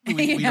carpet.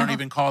 We don't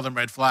even call them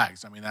red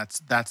flags. I mean,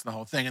 that's the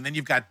whole thing. And then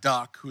you've got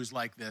Duck, who's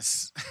like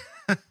this,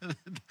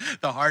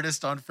 the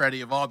hardest on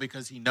Freddie of all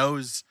because he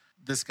knows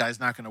this guy's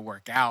not going to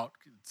work out.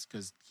 It's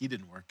because he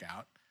didn't work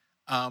out.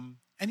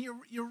 And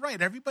you're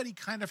right. Everybody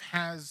kind of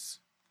has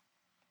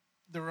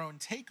their own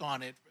take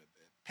on it.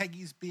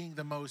 Peggy's being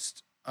the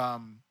most, I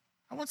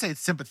won't say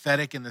it's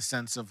sympathetic in the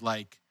sense of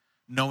like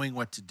knowing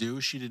what to do.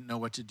 She didn't know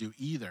what to do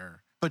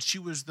either, but she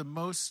was the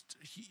most,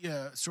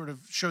 sort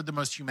of showed the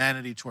most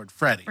humanity toward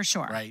Freddie. For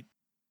sure. Right.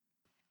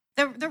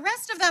 The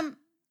rest of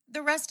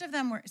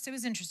them were, so it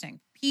was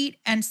interesting. Pete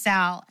and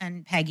Sal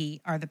and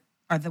Peggy are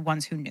the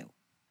ones who knew,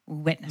 who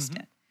witnessed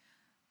it.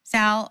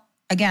 Sal,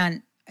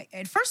 again,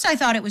 at first I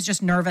thought it was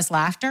just nervous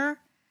laughter.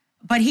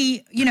 But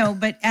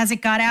but as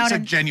it got out, it's a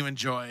genuine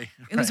joy.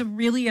 It was a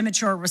really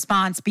immature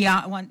response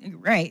beyond one,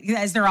 right?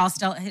 As they're all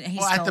still.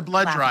 At the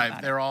blood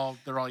drive, they're all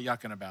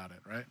yucking about it,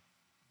 right?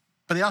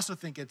 But they also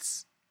think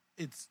it's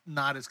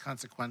not as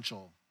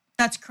consequential.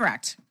 That's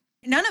correct.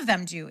 None of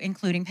them do,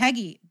 including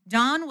Peggy.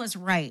 Don was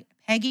right.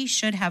 Peggy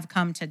should have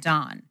come to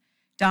Don.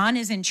 Don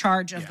is in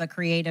charge of the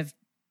creative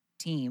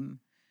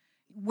team.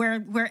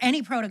 Where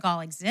any protocol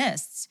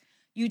exists,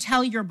 you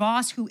tell your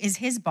boss who is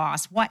his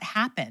boss what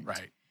happened.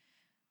 Right.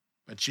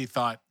 But she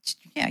thought,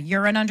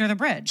 urine under the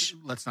bridge.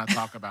 Let's not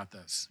talk about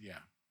this. Yeah.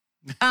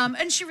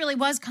 And she really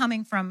was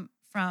coming from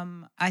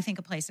I think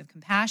a place of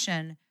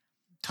compassion.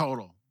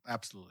 Total,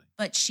 absolutely.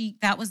 But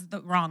that was the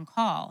wrong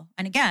call.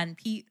 And again,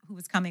 Pete, who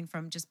was coming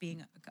from just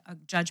being a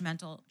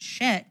judgmental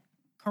shit,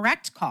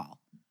 correct call.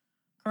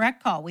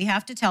 We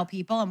have to tell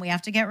people and we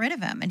have to get rid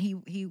of him. And he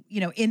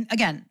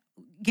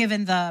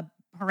given the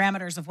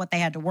parameters of what they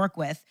had to work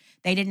with,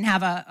 they didn't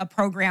have a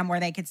program where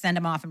they could send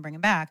him off and bring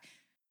him back.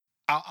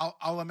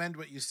 I'll amend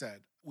what you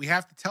said. We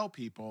have to tell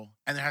people,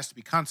 and there has to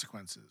be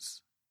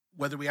consequences.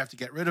 Whether we have to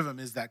get rid of them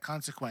is that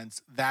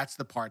consequence. That's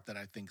the part that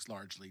I think is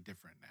largely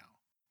different now.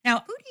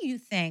 Now, who do you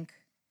think,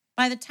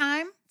 by the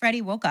time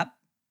Freddie woke up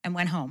and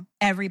went home,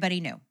 everybody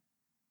knew?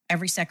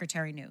 Every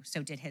secretary knew.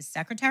 So did his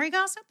secretary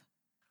gossip?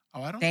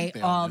 Oh, I don't think they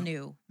all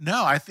knew.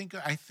 No, I think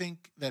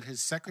that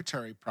his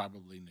secretary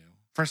probably knew.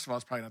 First of all,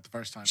 it's probably not the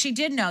first time. She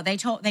did know. They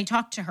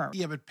talked to her.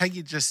 Yeah, but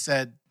Peggy just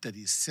said that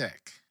he's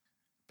sick.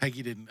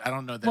 Peggy didn't. I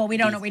don't know that. Well, we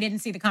don't know. We didn't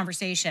see the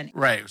conversation.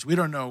 Right. So we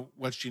don't know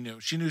what she knew.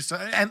 She knew.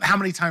 And how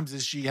many times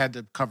has she had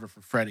to cover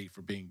for Freddie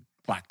for being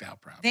blacked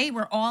out? Probably. They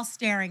were all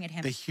staring at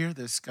him. They hear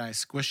this guy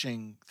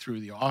squishing through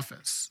the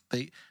office.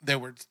 They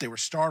were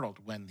startled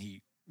when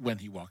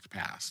he walked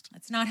past.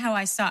 That's not how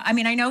I saw. I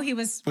mean, I know he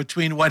was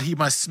between what he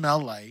must smell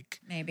like,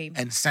 maybe,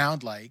 and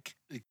sound like.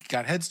 It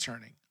got heads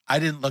turning. I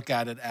didn't look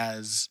at it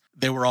as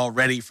they were all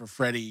ready for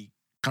Freddie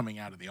coming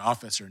out of the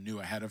office or knew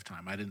ahead of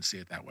time. I didn't see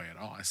it that way at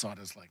all. I saw it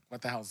as like,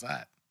 what the hell is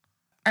that?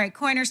 All right,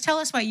 Coiners, tell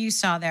us what you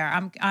saw there.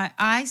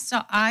 I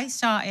saw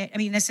it. I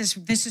mean, this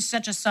is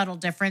such a subtle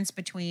difference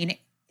between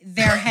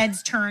their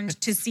heads turned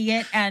to see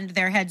it and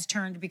their heads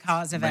turned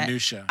because of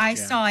Minutia, it. I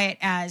saw it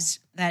as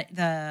that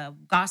the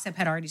gossip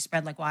had already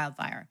spread like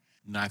wildfire.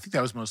 No, I think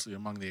that was mostly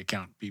among the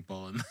account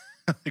people and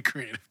the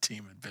creative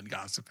team had been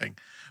gossiping.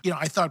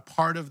 I thought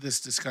part of this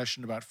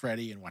discussion about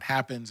Freddie and what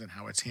happens and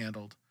how it's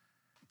handled,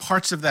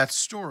 parts of that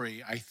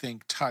story, I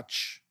think,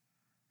 touch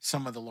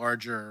some of the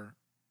larger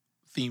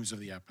themes of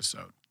the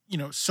episode.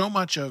 So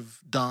much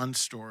of Don's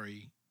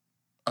story,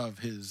 of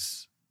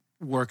his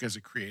work as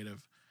a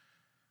creative,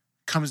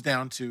 comes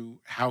down to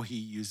how he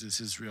uses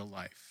his real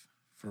life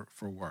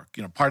for work.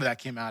 Part of that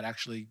came out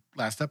actually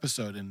last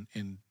episode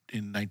in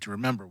Night to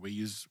Remember. I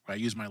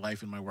use my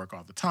life and my work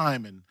all the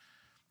time, and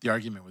the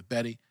argument with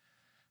Betty.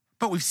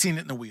 But we've seen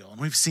it in The Wheel,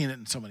 and we've seen it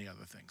in so many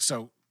other things.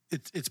 So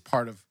it's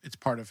part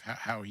of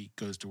how he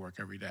goes to work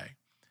every day.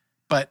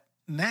 But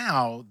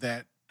now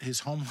that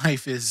his home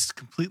life is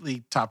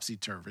completely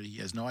topsy-turvy,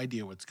 he has no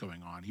idea what's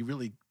going on. He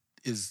really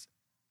is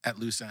at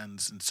loose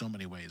ends in so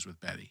many ways with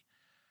Betty.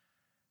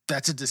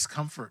 That's a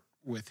discomfort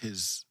with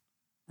his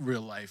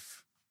real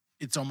life.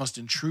 It's almost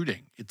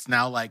intruding. It's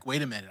now like,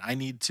 wait a minute, I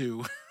need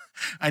to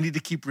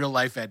keep real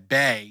life at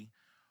bay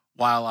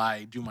while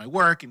I do my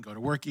work and go to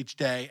work each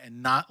day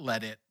and not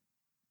let it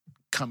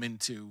come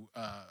into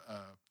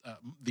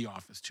the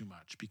office too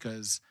much,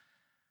 because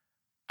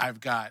I've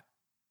got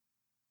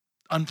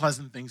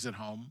unpleasant things at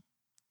home.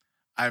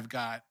 I've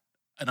got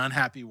an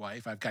unhappy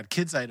wife. I've got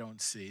kids I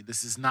don't see.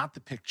 This is not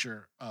the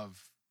picture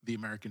of the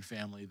American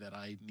family that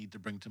I need to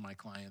bring to my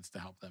clients to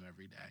help them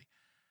every day.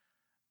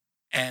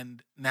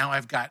 And now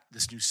I've got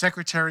this new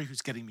secretary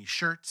who's getting me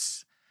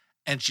shirts,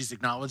 and she's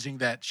acknowledging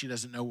that she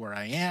doesn't know where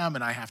I am,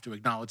 and I have to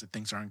acknowledge that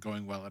things aren't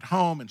going well at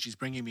home, and she's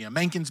bringing me a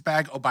Menkins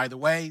bag. Oh, by the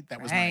way,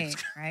 that was I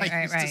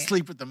used to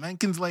sleep with the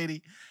Menkins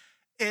lady.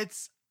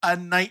 It's a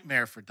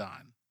nightmare for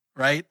Don,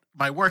 right?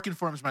 My work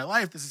informs my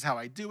life. This is how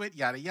I do it,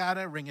 yada,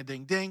 yada,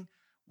 ring-a-ding-ding.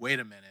 Wait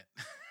a minute.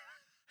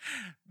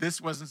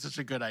 This wasn't such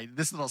a good idea.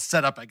 This little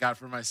setup I got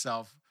for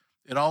myself,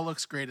 it all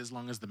looks great as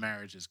long as the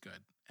marriage is good.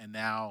 And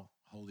now,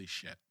 holy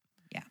shit.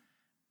 Yeah.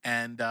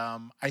 And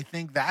I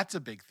think that's a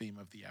big theme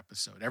of the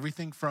episode.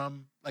 Everything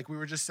from, like we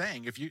were just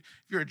saying, if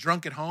you're a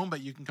drunk at home,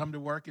 but you can come to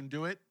work and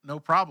do it, no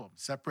problem.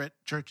 Separate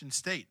church and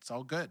state. It's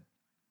all good.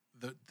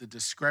 The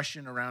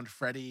discretion around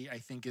Freddie, I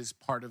think, is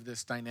part of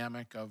this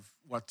dynamic of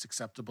what's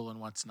acceptable and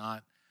what's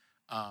not.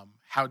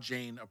 How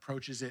Jane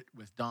approaches it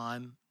with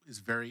Don is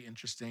very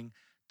interesting.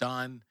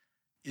 Don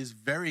is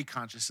very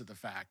conscious of the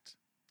fact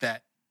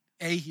that,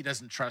 A, he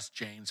doesn't trust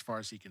Jane as far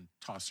as he can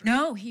toss her.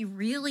 No, he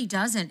really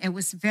doesn't. It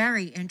was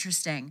very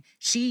interesting.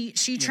 She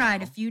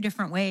tried a few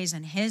different ways,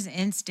 and his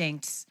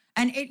instincts,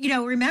 and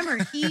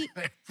remember,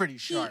 they're pretty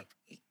sharp.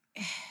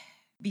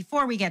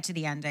 Before we get to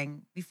the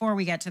ending, before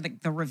we get to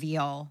the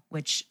reveal,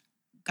 which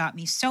got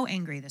me so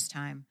angry this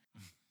time.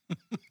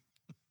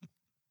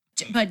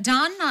 But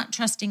Don not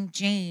trusting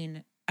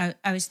Jane, I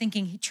was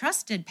thinking he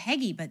trusted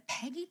Peggy, but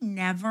Peggy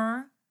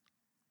never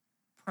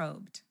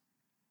probed.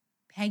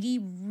 Peggy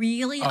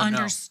really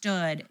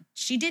understood. No.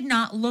 She did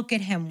not look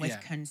at him with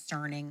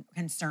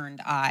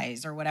concerned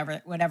eyes or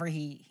whatever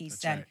he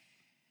said. Right.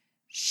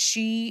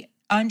 She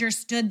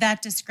understood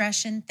that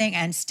discretion thing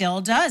and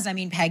still does. I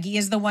mean, Peggy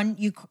is the one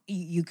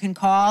you can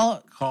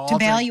call to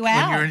bail you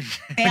out,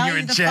 bail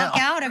you the fuck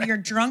out of your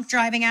drunk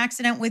driving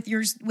accident with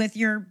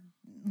your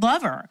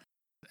lover,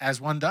 as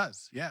one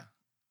does, yeah.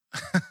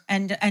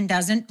 and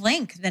doesn't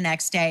blink the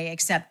next day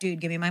except, dude,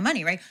 give me my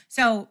money, right?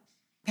 So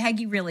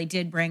Peggy really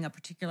did bring a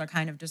particular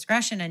kind of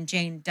discretion, and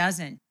Jane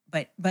doesn't.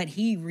 But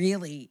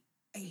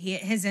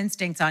his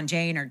instincts on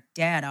Jane are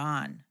dead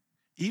on.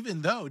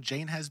 Even though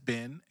Jane has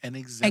been an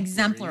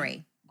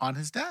exemplary on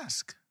his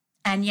desk,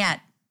 and yet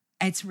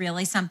it's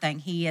really something.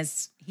 He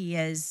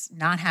is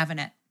not having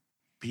it.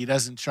 He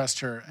doesn't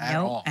trust her at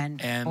all, and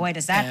boy,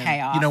 does that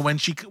pay off. When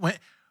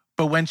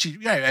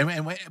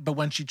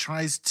she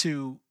tries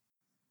to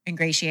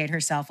ingratiate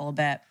herself a little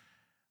bit.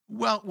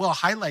 Well,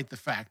 highlight the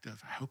fact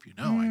of, I hope you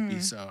know,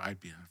 I'd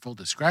be in full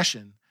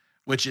discretion,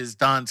 which is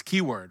Don's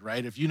keyword,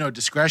 right? If you know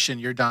discretion,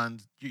 you're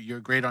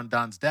great on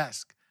Don's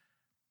desk.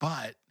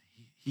 But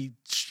he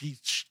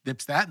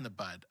nips that in the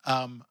bud.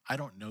 I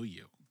don't know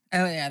you.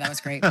 Oh yeah, that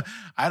was great.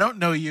 I don't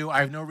know you.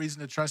 I have no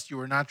reason to trust you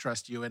or not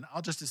trust you, and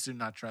I'll just as soon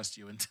not trust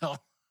you until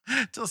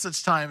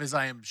such time as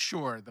I am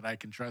sure that I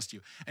can trust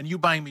you. And you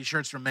buying me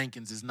shirts from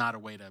Menkins is not a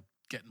way to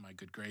get in my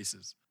good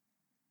graces.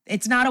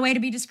 It's not a way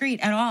to be discreet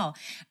at all.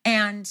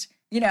 And,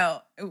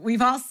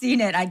 we've all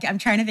seen it. I'm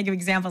trying to think of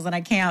examples and I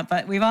can't,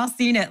 but we've all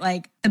seen it.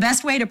 Like, the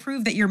best way to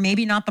prove that you're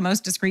maybe not the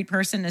most discreet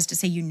person is to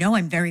say,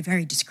 I'm very,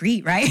 very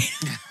discreet, right?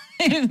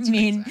 I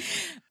mean,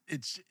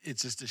 exactly.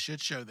 It's just a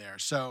shit show there.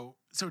 So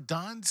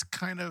Don's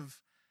kind of,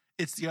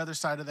 it's the other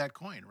side of that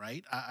coin,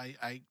 right?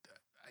 I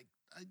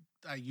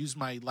use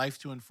my life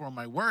to inform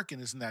my work,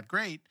 and isn't that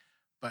great?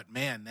 But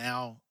man,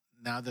 now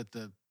that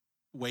the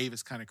wave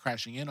is kind of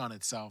crashing in on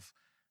itself,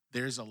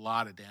 there's a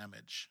lot of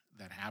damage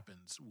that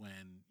happens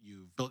when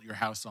you've built your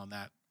house on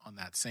that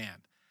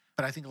sand.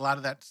 But I think a lot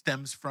of that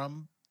stems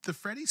from the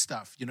Freddie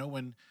stuff.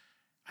 When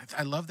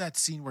I love that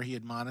scene where he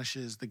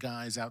admonishes the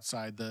guys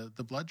outside the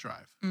blood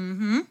drive.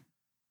 Mm-hmm.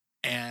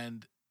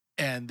 And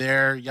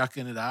they're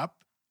yucking it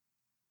up.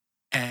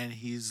 And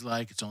he's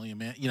like, it's only a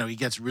man. He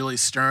gets really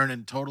stern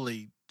and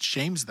totally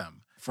shames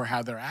them for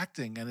how they're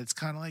acting. And it's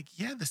kind of like,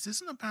 yeah, this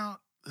is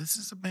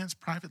a man's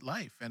private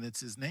life, and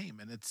it's his name,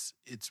 and it's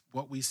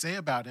what we say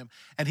about him.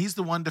 And he's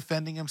the one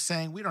defending him,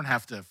 saying, we don't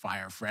have to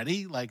fire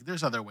Freddie. Like,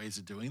 there's other ways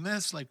of doing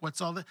this. Like, what's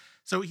all the...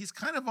 So he's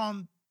kind of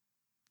on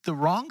the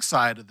wrong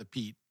side of the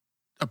Pete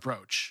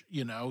approach.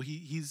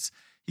 He's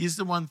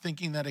the one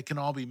thinking that it can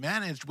all be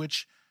managed,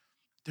 which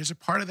there's a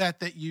part of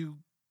that you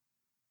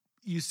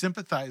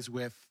sympathize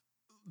with,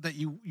 that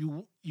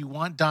you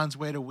want Don's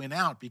way to win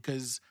out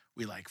because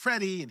we like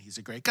Freddie and he's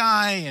a great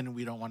guy and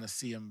we don't want to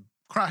see him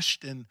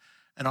crushed and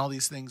all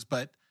these things,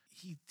 but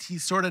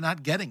he's sort of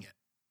not getting it.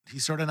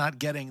 He's sort of not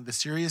getting the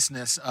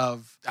seriousness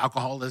of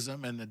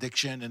alcoholism and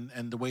addiction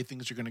and the way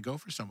things are going to go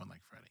for someone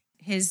like Freddie.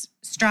 His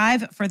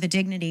strive for the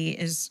dignity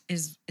is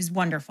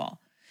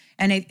wonderful.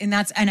 And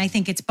I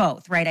think it's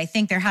both, right? I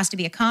think there has to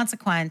be a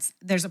consequence.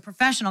 There's a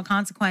professional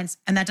consequence,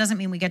 and that doesn't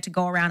mean we get to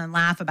go around and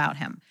laugh about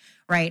him,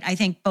 right? I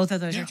think both of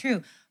those are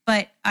true.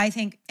 But I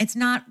think it's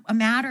not a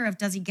matter of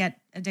does he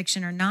get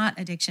addiction or not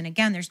addiction.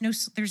 Again,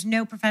 there's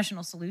no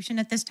professional solution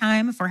at this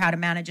time for how to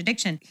manage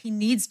addiction. He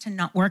needs to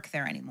not work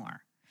there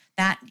anymore.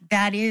 That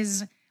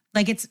is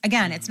like,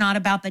 it's not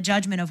about the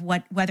judgment of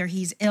whether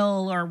he's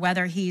ill or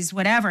whether he's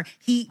whatever.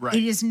 It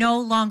is no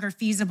longer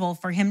feasible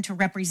for him to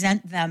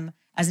represent them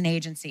as an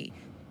agency.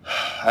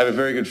 I have a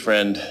very good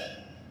friend.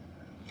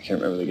 I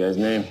can't remember the guy's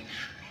name.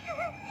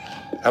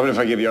 How about if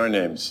I give you our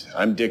names?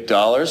 I'm Dick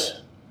Dollars.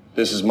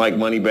 This is Mike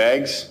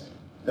Moneybags.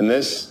 And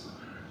this,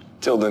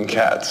 Tilden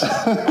Katz.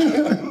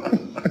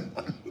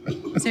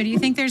 So do you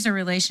think there's a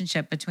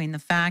relationship between the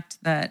fact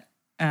that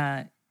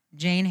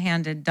Jane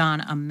handed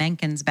Don a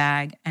Menkins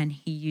bag and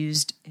he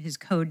used his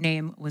code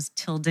name was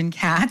Tilden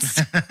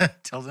Katz?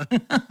 Tilden.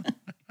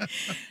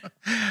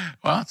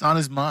 Well, it's on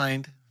his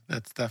mind.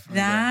 That's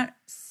definitely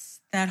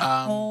that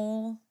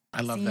whole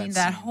I love scene,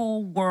 that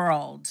whole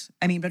world.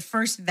 I mean, but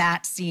first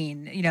that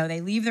scene,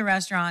 they leave the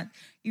restaurant.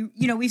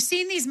 We've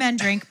seen these men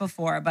drink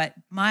before, but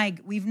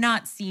we've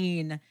not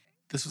seen.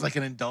 This was like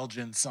an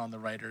indulgence on the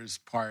writer's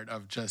part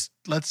of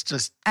let's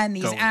just and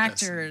these go with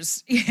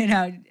actors,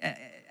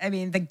 I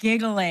mean, the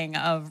giggling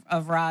of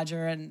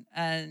Roger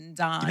and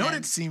Don. You know what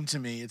it seemed to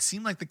me? It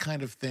seemed like the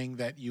kind of thing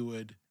that you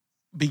would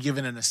be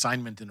given an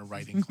assignment in a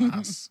writing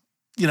class.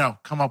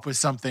 Come up with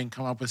some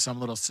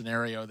little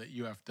scenario that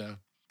you have to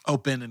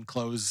open and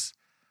close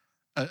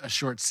a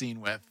short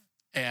scene with.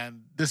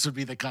 And this would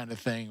be the kind of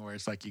thing where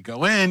it's like you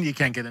go in, you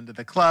can't get into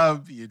the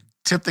club, you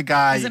tip the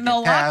guy, is you it get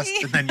Milwaukee?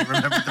 passed, and then you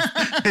remember,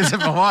 is it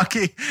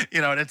Milwaukee?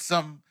 And it's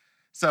some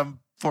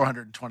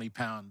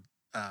 420-pound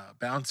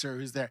bouncer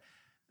who's there.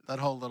 That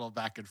whole little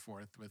back and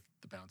forth with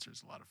the bouncer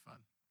is a lot of fun.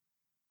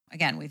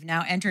 Again, we've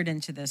now entered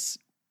into this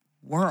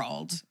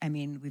world. I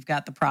mean, we've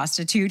got the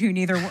prostitute who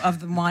neither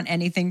of them want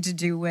anything to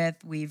do with.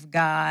 We've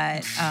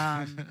got.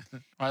 I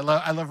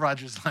love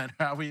Roger's line.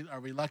 Are we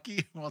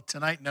lucky? Well,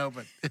 tonight no,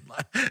 but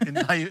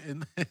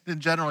in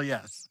general,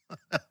 yes.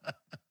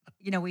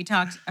 We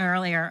talked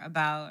earlier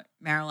about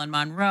Marilyn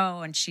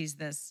Monroe, and she's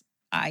this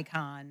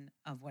icon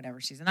of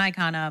whatever she's an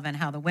icon of, and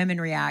how the women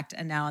react.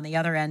 And now on the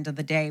other end of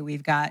the day,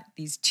 we've got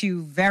these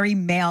two very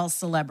male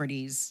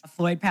celebrities,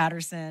 Floyd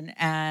Patterson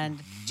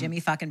and Jimmy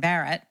fucking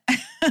Barrett.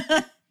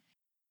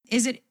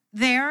 Is it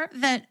there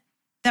that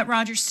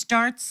Roger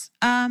starts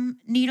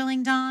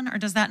needling Don, or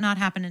does that not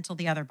happen until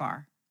the other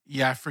bar?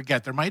 Yeah, I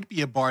forget. There might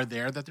be a bar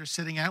there that they're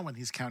sitting at when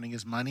he's counting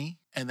his money,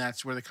 and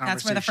that's where the conversation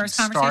That's where the first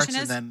starts,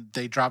 conversation is? And then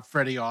they drop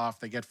Freddie off,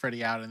 they get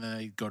Freddie out, and then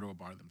they go to a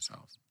bar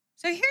themselves.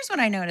 So here's what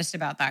I noticed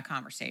about that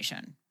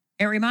conversation.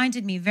 It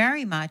reminded me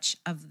very much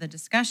of the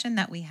discussion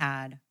that we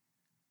had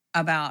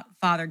about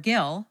Father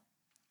Gill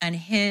and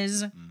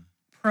his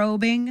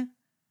probing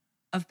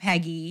of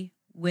Peggy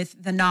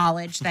with the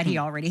knowledge that he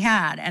already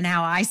had, and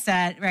how I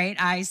said,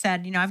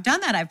 I've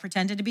done that. I've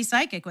pretended to be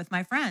psychic with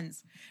my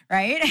friends,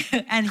 right?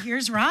 And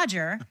here's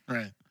Roger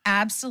right.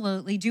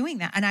 absolutely doing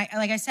that. And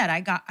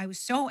I was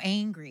so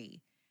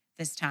angry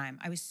this time.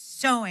 I was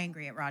so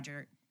angry at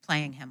Roger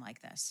playing him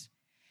like this.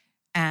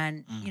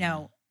 And,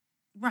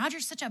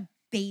 Roger's such a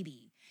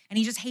baby, and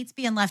he just hates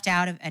being left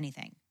out of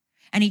anything.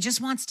 And he just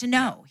wants to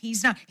know.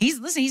 He's not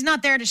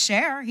there to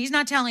share. He's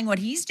not telling what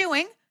he's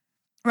doing,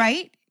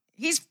 right?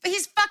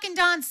 He's fucking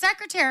Don's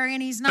secretary,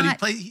 and he's not.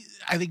 But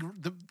I think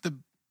the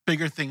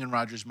bigger thing in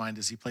Roger's mind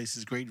is he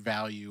places great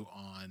value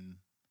on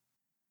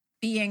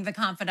being the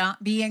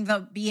confidant, being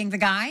the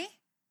guy,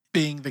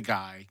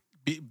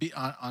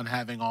 on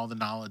having all the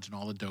knowledge and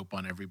all the dope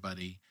on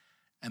everybody,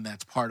 and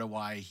that's part of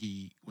why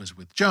he was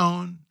with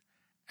Joan,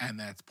 and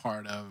that's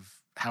part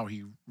of how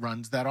he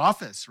runs that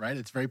office. Right?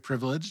 It's very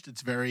privileged.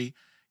 It's very,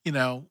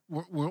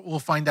 we'll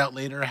find out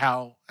later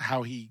how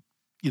he,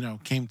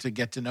 came to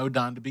get to know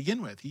Don to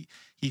begin with.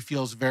 He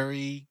feels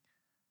very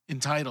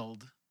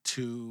entitled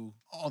to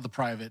all the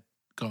private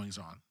goings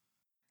on.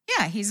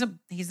 Yeah, he's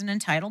an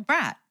entitled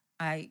brat.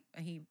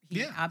 He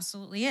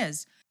absolutely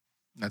is.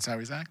 That's how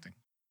he's acting.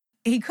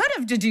 He could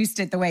have deduced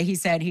it the way he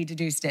said he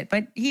deduced it,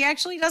 but he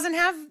actually doesn't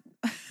have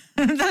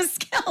those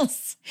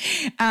skills.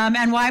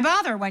 And why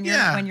bother when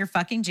you're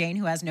fucking Jane,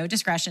 who has no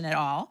discretion at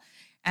all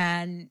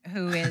and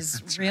who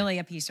is really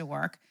a piece of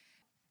work.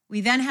 We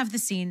then have the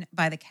scene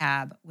by the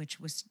cab, which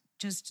was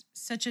just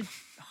such a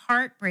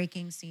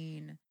heartbreaking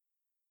scene.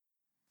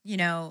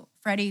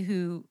 Freddie,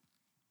 who,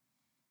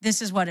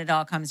 this is what it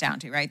all comes down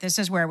to, right? This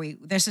is where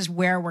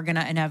we're going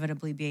to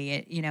inevitably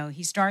be.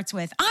 He starts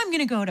with, I'm going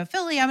to go to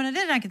Philly.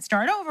 I can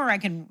start over. I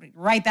can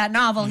write that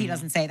novel. He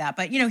doesn't say that,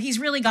 but he's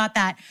really got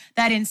that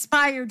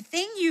inspired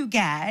thing you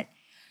get.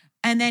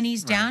 And then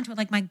he's down to it,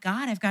 like, my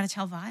God, I've got to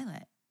tell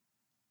Violet.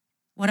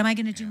 What am I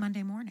going to do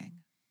Monday morning?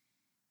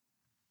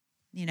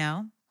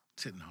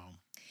 Sitting home.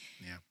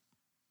 Yeah.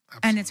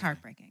 Absolutely. And it's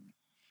heartbreaking.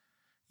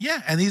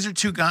 Yeah, and these are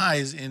two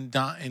guys in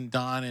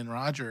Don and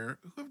Roger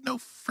who have no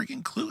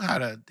freaking clue how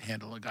to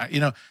handle a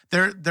guy.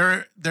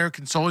 They're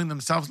consoling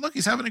themselves. Look,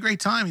 he's having a great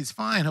time. He's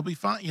fine. He'll be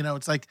fine.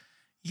 It's like,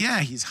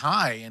 yeah, he's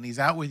high and he's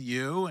out with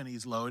you and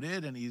he's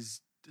loaded and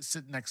he's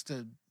sitting next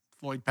to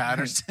Floyd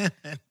Patterson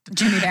and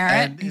Jimmy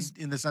Barrett and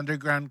in this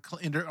underground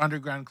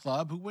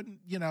club. Who wouldn't?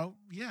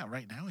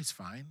 Right now he's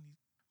fine.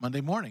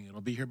 Monday morning,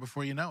 it'll be here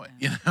before you know it.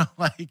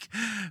 Like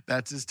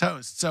that's his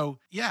toast. So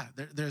yeah,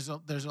 there's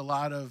a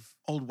lot of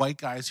old white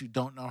guys who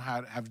don't know how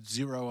to have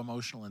zero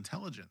emotional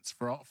intelligence.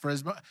 For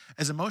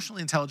as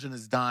emotionally intelligent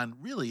as Don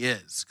really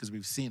is, because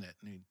we've seen it,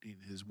 and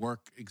his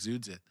work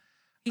exudes it.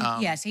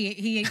 Yes,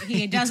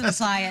 he doesn't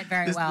apply it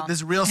very well.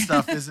 This real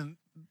stuff isn't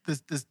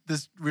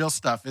this real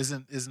stuff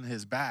isn't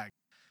his bag.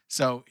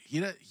 So he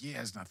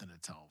has nothing to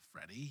tell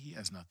Freddie. He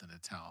has nothing to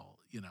tell.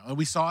 And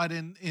we saw it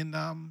in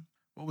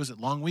what was it,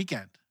 Long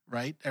Weekend,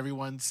 right?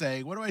 Everyone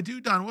say, what do I do,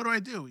 Don? What do I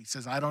do? He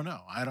says, I don't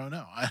know.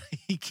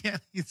 He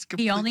can't.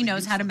 He only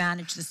knows how to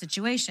manage the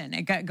situation.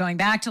 Going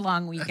back to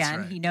Long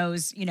Weekend, He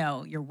knows,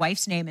 your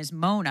wife's name is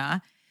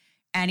Mona,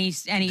 and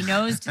he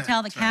knows to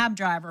tell the cab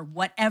driver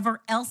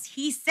whatever else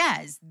he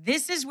says.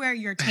 This is where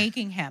you're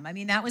taking him. I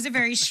mean, that was a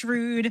very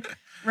shrewd,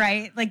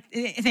 right,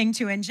 thing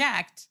to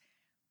inject.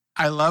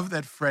 I love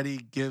that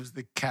Freddie gives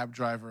the cab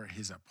driver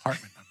his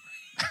apartment number.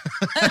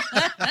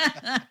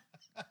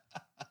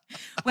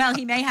 Well,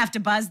 he may have to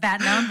buzz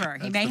that number.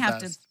 He may have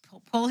to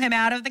pull him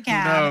out of the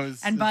cab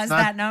and buzz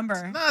that number.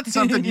 It's not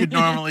something you'd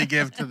normally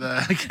give to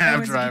the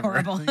cab driver.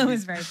 Horrible. It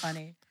was very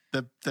funny.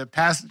 The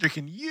passenger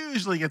can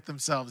usually get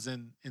themselves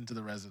into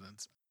the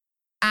residence.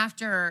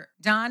 After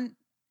Don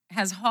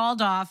has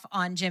hauled off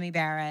on Jimmy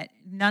Barrett,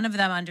 none of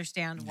them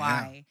understand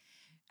why. Yeah.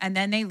 And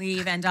then they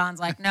leave, and Don's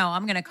like, no,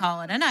 I'm going to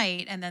call it a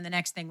night. And then the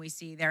next thing we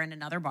see, they're in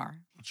another bar.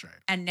 That's right.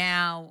 And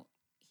now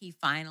he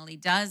finally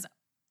does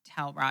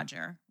tell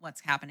Roger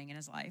what's happening in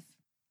his life.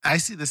 I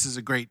see this as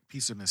a great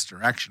piece of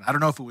misdirection. I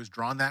don't know if it was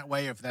drawn that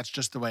way or if that's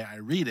just the way I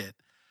read it,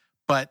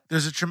 but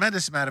there's a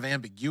tremendous amount of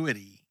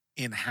ambiguity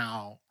in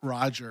how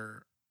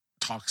Roger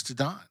talks to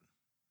Don.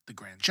 The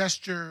grand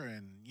gesture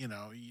and, you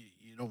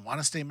don't want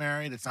to stay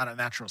married. It's not a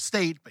natural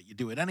state, but you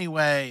do it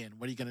anyway. And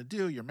what are you going to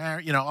do? You're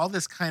married. All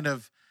this kind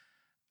of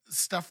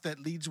stuff that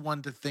leads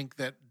one to think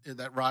that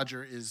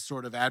Roger is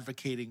sort of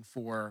advocating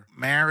for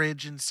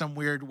marriage in some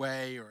weird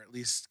way, or at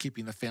least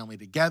keeping the family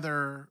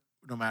together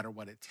no matter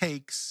what it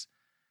takes.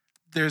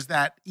 There's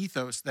that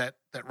ethos that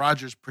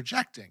Roger's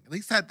projecting. At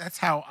least that's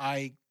how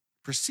I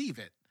perceive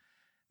it.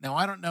 Now,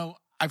 I don't know.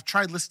 I've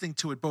tried listening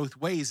to it both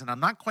ways, and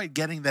I'm not quite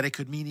getting that it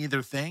could mean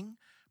either thing,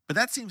 but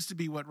that seems to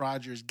be what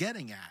Roger's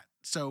getting at.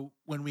 So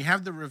when we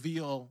have the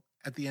reveal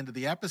at the end of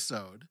the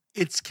episode,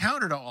 it's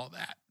counter to all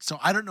that. So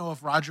I don't know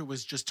if Roger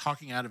was just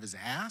talking out of his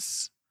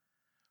ass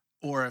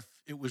or if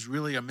it was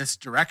really a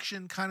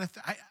misdirection kind of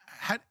thing.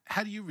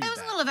 How do you read that? It was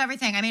a little of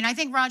everything. I mean, I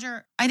think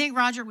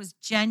Roger was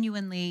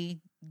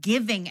genuinely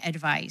giving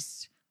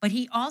advice, but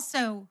he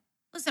also,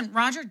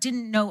 Roger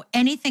didn't know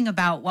anything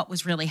about what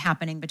was really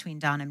happening between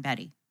Don and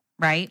Betty,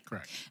 right?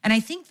 Correct. And I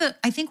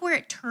think where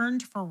it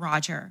turned for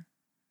Roger,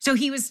 so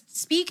he was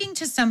speaking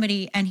to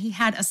somebody and he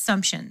had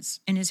assumptions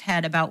in his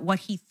head about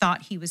what he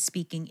thought he was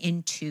speaking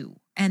into.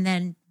 And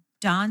then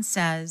Don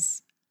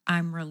says,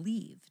 I'm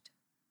relieved.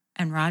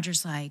 And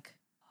Roger's like,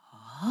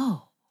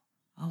 oh,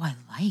 I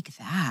like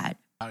that.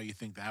 How do you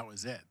think that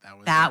was it?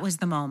 That was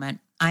the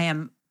moment. I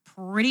am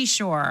pretty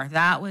sure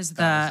that was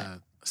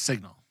a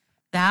signal.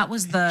 That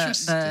was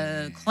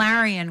the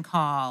clarion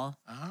call.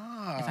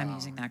 Oh. If I'm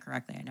using that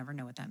correctly. I never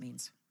know what that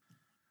means.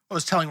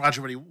 was telling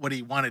Roger what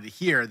he wanted to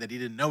hear that he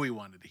didn't know he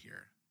wanted to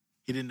hear.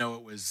 He didn't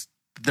know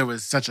there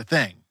was such a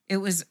thing. It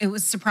was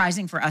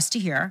surprising for us to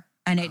hear.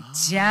 And it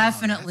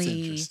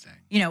definitely,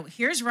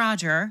 here's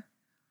Roger,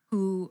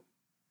 who,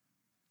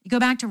 you go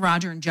back to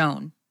Roger and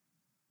Joan.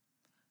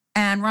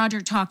 And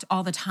Roger talked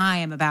all the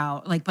time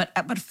about,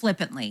 but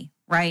flippantly,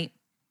 right?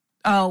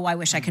 Oh, I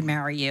wish I could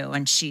marry you.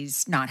 And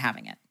she's not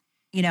having it,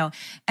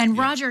 And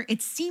Roger,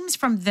 it seems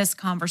from this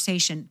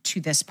conversation to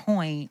this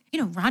point,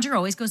 Roger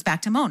always goes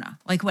back to Mona.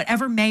 Like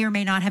whatever may or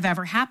may not have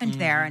ever happened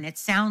there. And it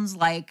sounds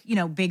like,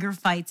 bigger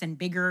fights and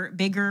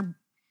bigger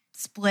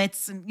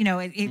splits. And,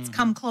 it's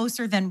come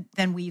closer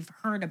than we've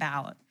heard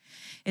about,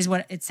 is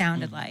what it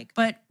sounded like.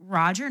 But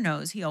Roger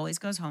knows he always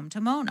goes home to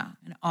Mona.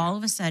 And all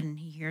of a sudden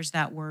he hears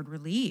that word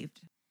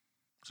relieved.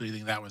 So you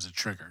think that was a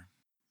trigger?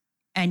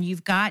 And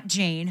you've got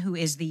Jane, who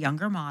is the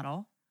younger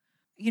model,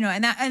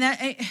 and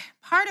that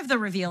part of the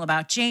reveal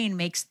about Jane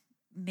makes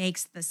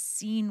the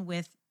scene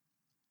with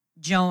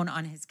Joan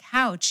on his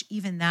couch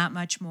even that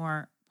much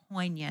more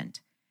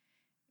poignant.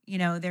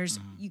 There's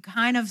you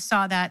kind of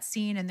saw that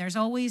scene, and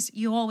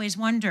you always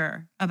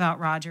wonder about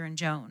Roger and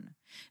Joan,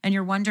 and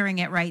you're wondering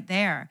it right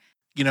there.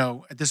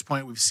 At this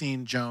point, we've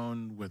seen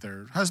Joan with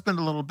her husband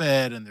a little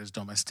bit, and there's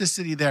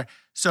domesticity there.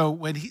 So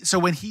when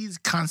he's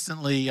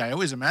constantly, I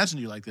always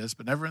imagined you like this,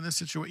 but never in this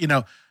situation.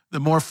 The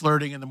more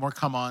flirting and the more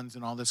come-ons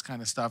and all this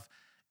kind of stuff.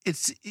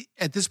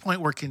 At this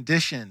point, we're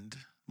conditioned,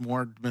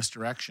 more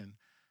misdirection,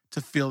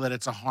 to feel that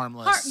it's a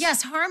harmless.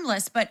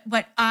 Harmless. But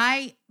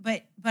I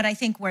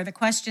think where the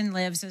question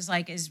lives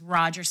is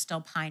Roger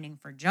still pining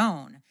for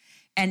Joan?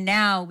 And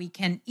now we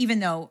can, even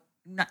though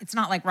it's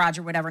not like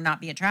Roger would ever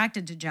not be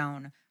attracted to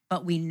Joan.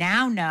 But we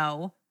now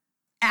know,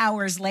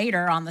 hours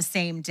later on the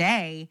same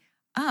day,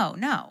 oh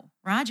no,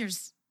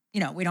 Roger's.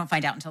 We don't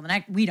find out until the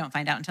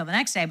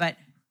next day. But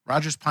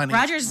Roger's pining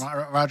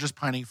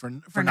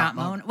for not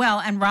Mona. Well,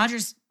 and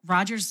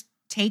Roger's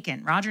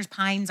taken. Roger's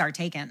pines are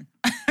taken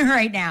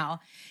right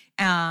now.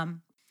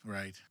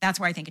 Right. That's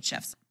where I think it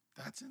shifts.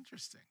 That's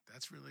interesting.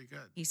 That's really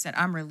good. He said,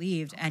 "I'm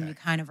relieved," and you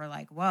kind of are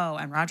like, "Whoa,"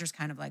 and Roger's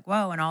kind of like,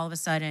 "Whoa," and all of a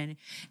sudden,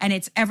 and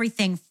it's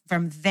everything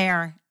from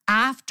there.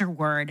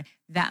 Afterward,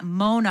 that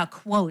Mona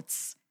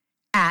quotes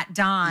at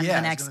Don the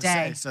next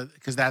day.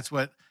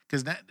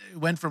 Because that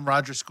went from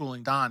Roger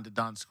schooling Don to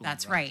Don schooling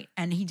That's Roger. right.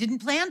 And he didn't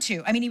plan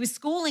to. I mean, he was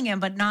schooling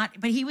him, but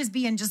he was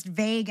being just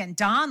vague and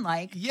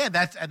Don-like. Yeah,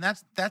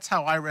 that's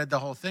how I read the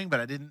whole thing, but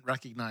I didn't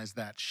recognize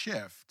that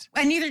shift.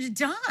 And neither did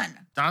Don.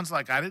 Don's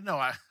like, I didn't know.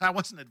 I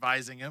wasn't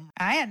advising him.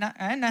 I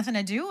had nothing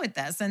to do with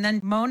this. And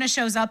then Mona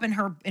shows up in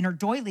her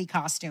doily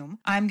costume.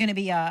 I'm going to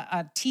be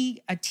a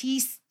tea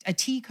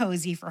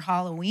cozy for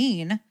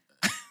Halloween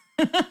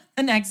the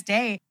next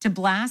day to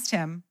blast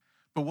him.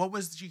 But what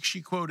was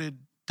she quoted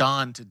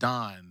Don to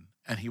Don,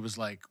 and he was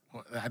like,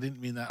 well, I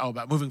didn't mean that. Oh,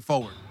 about moving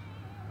forward.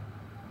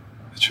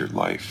 It's your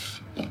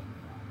life. You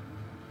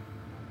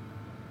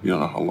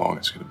don't know how long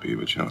it's going to be,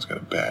 but it's got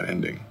a bad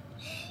ending.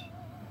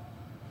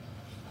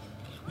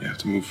 You have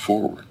to move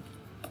forward.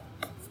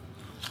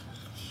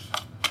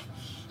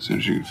 As soon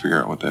as you can figure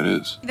out what that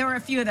is. There were a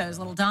few of those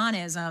little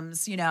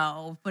Don-isms,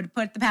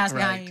 put the past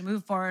behind you,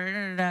 move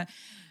forward.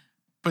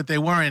 But they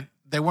weren't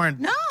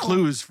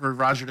clues for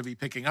Roger to be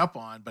picking up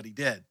on, but he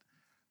did.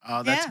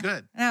 Oh, that's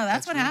good. No,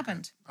 that's what really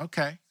happened. Good.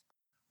 Okay.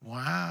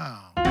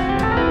 Wow.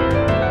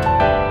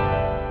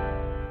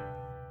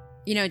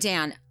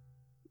 Dan,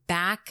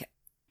 back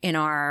in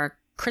our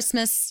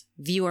Christmas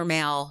viewer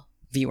mail,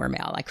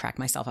 I cracked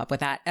myself up with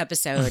that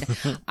episode.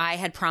 I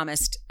had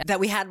promised that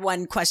we had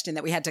one question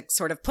that we had to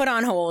sort of put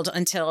on hold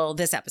until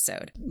this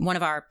episode. One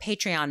of our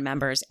Patreon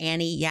members,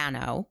 Annie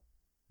Yano,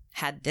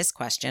 had this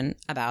question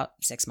about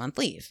 6-month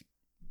leave.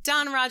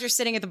 Don and Roger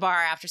sitting at the bar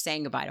after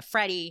saying goodbye to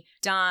Freddie.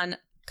 Don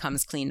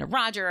comes clean to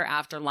Roger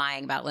after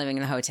lying about living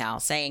in the hotel,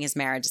 saying his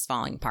marriage is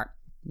falling apart.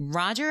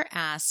 Roger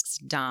asks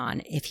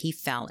Don if he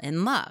fell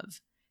in love.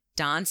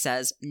 Don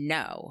says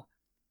no,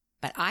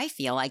 but I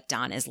feel like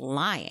Don is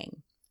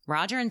lying.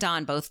 Roger and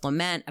Don both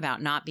lament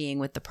about not being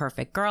with the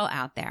perfect girl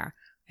out there.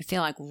 I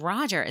feel like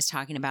Roger is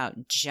talking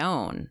about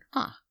Joan.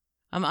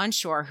 I'm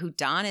unsure who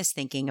Don is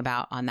thinking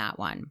about on that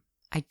one.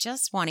 I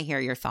just want to hear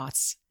your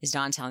thoughts. Is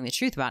Don telling the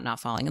truth about not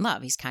falling in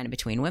love? He's kind of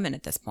between women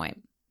at this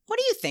point. What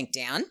do you think,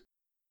 Dan?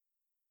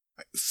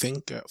 I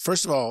think,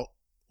 first of all,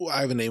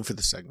 I have a name for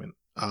the segment.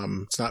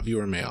 It's not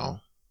viewer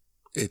mail.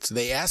 It's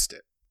They Asked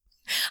It.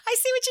 I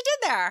see what you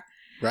did there.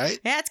 Right?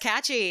 Yeah, it's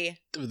catchy.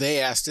 They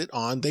asked it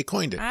on They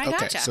Coined It. Okay,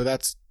 gotcha. So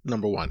that's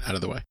number one out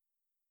of the way.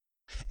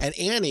 And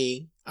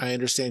Annie, I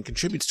understand,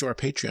 contributes to our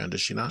Patreon,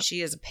 does she not?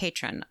 She is a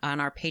patron on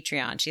our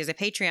Patreon. She is a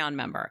Patreon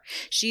member.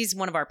 She's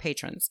one of our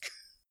patrons.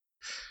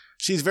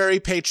 She's very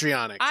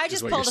patriotic. I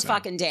just pulled a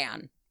fucking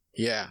Dan.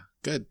 Yeah,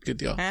 good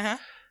deal. Uh-huh.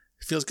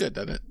 It feels good,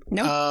 doesn't it?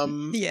 No.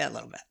 Yeah, a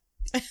little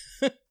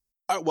bit.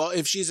 Well,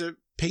 if she's a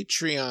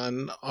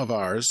Patreon of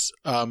ours,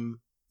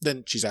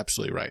 then she's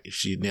absolutely right.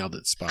 She nailed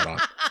it spot on.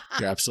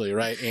 You're absolutely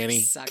right,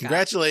 Annie.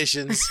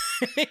 Congratulations.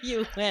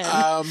 You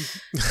win.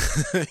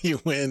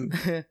 You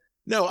win.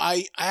 No,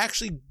 I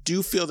actually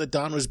do feel that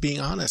Don was being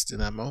honest in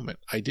that moment.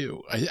 I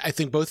do. I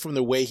think both from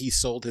the way he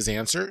sold his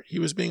answer, he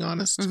was being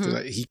honest.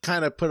 'Cause he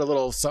kind of put a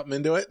little something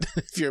into it.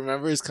 If you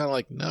remember, he's kind of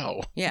like,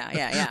 no.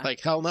 Yeah.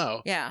 Like, hell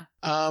no. Yeah.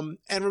 And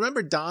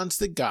remember, Don's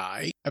the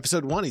guy.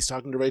 Episode 1, he's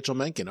talking to Rachel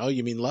Menken. Oh,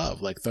 you mean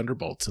love, like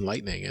thunderbolts and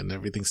lightning, and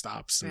everything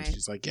stops. And Right.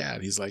 she's like, yeah.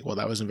 And he's like, well,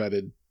 that was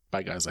invented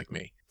by guys like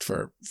me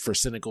for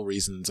cynical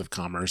reasons of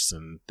commerce,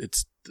 and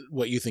it's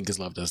what you think is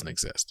love doesn't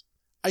exist.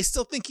 I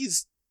still think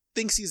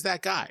thinks he's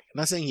that guy. I'm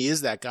not saying he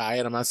is that guy,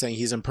 and I'm not saying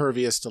he's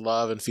impervious to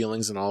love and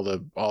feelings and all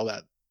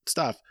that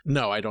stuff.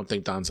 No, I don't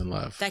think Don's in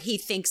love. That he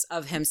thinks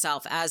of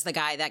himself as the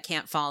guy that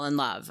can't fall in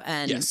love.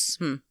 And yes.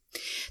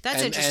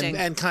 That's interesting.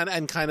 And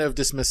kind of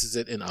dismisses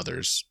it in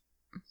others.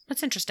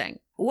 That's interesting.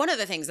 One of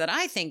the things that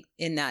I think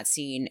in that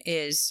scene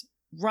is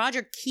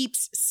Roger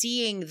keeps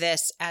seeing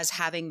this as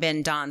having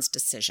been Don's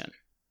decision.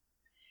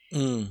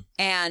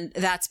 And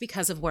that's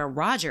because of where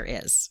Roger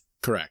is.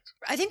 Correct.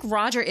 I think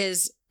Roger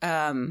is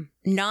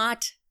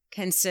not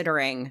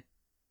considering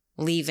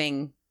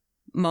leaving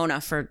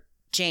Mona for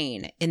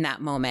Jane in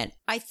that moment.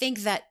 I think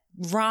that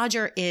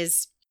Roger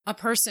is a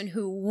person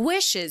who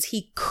wishes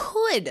he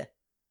could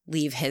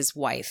leave his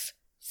wife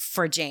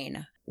for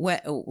Jane.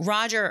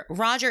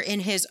 Roger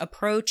in his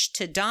approach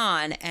to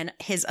Don and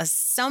his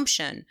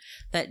assumption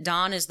that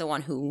Don is the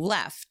one who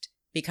left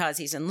because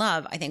he's in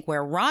love, I think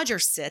where Roger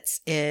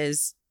sits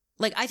is...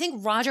 Like, I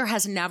think Roger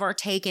has never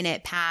taken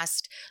it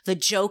past the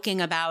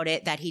joking about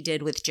it that he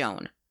did with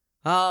Joan.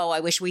 Oh, I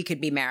wish we could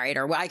be married,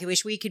 or I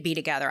wish we could be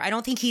together. I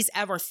don't think he's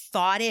ever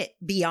thought it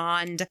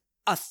beyond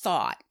a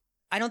thought.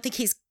 I don't think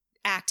he's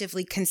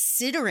actively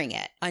considering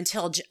it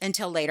until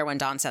later when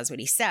Don says what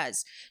he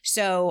says.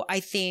 So I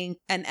think,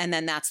 and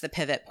then that's the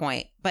pivot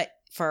point. But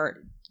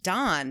for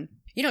Don,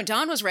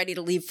 Don was ready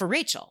to leave for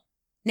Rachel.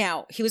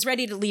 Now, he was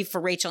ready to leave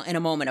for Rachel in a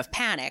moment of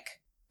panic,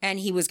 and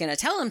he was going to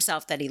tell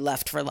himself that he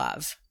left for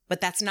love. But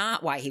that's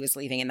not why he was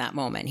leaving in that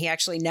moment. He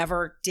actually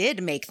never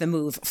did make the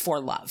move for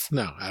love.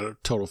 No, out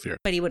of total fear.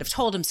 But he would have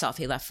told himself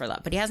he left for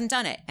love. But he hasn't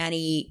done it. And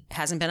he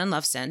hasn't been in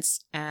love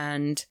since.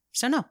 And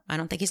so, no, I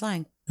don't think he's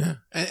lying. Yeah.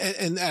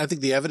 And I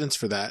think the evidence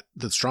for that,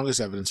 the strongest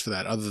evidence for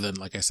that, other than,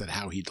 like I said,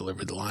 how he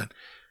delivered the line,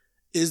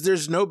 is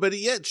there's nobody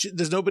yet.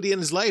 There's nobody in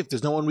his life.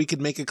 There's no one we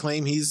could make a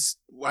claim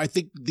I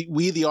think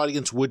we, the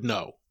audience, would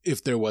know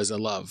if there was a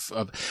love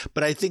of.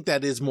 But I think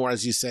that is more,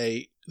 as you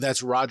say,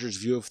 that's Roger's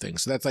view of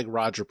things. So that's like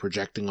Roger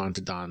projecting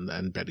onto Don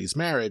and Betty's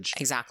marriage.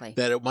 Exactly.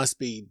 That it must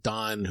be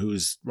Don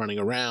who's running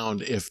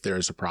around if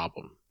there's a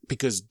problem.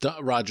 Because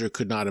Roger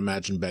could not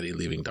imagine Betty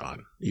leaving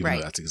Don, even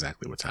though that's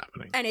exactly what's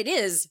happening. And it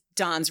is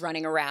Don's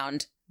running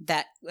around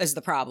that is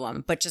the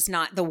problem, but just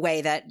not the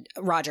way that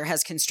Roger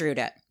has construed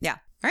it. Yeah.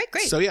 All right,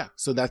 great. So yeah,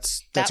 so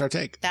that's our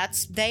take.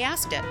 They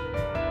asked it.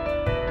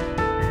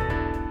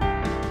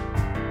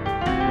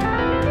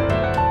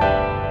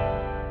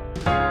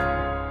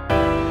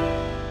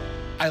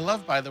 I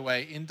love, by the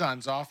way, in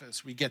Don's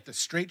office, we get the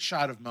straight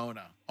shot of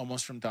Mona,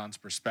 almost from Don's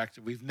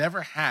perspective. We've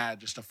never had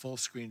just a full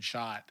screen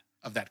shot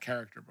of that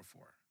character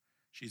before.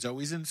 She's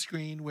always in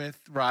screen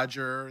with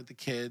Roger, the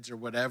kids, or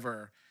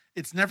whatever.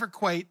 It's never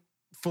quite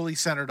fully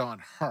centered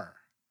on her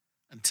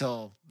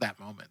until that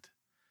moment.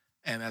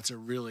 And that's a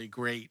really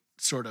great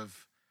sort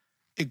of,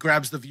 it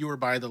grabs the viewer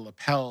by the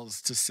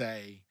lapels to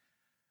say,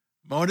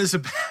 Mona's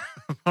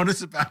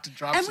about to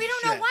drop and some we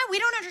don't shit. know why. We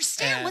don't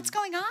understand And what's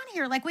going on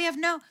here. Like, we have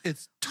no...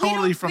 It's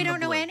totally from we the don't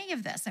know blue. any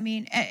of this. I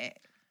mean...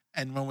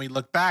 And when we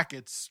look back,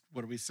 it's,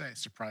 what do we say?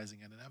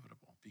 Surprising and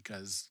inevitable.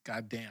 Because,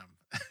 goddamn,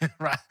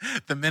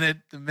 the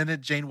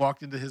minute Jane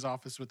walked into his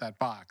office with that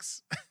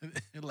box,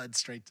 it led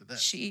straight to this.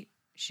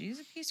 she's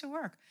a piece of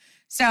work.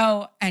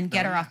 So, and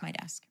get her off my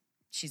desk.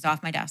 She's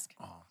off my desk.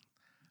 Oh.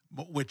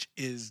 Which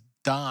is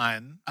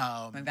Don.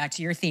 Going back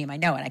to your theme. I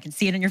know it. I can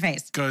see it in your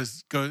face.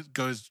 Goes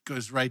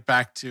right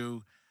back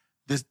to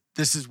this.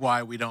 This is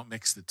why we don't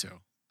mix the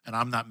two. And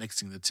I'm not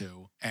mixing the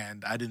two.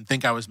 And I didn't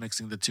think I was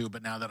mixing the two,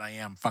 but now that I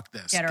am, fuck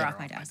this. Get her off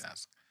my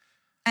desk.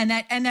 And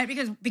that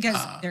because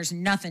there's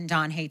nothing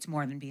Don hates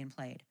more than being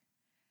played.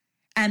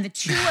 And the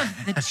two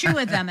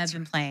of them have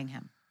been playing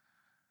him.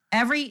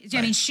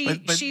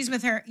 She's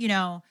with her,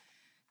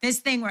 this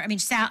thing where,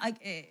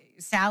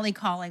 Sally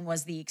calling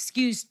was the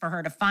excuse for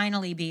her to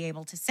finally be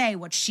able to say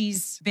what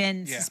she's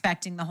been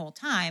suspecting the whole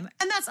time.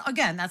 And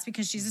that's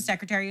because she's a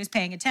secretary who's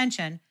paying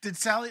attention. Did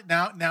Sally,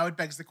 now it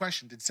begs the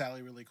question, did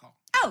Sally really call?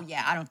 Oh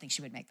yeah, I don't think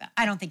she would make that.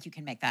 I don't think you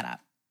can make that up.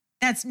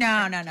 That's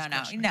no.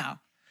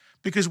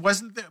 Because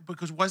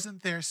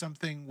wasn't there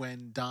something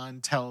when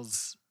Don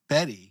tells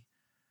Betty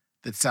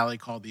that Sally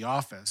called the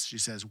office? She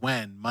says,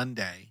 when?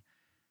 Monday.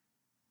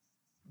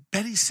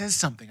 Betty says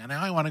something, and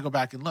now I want to go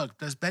back and look.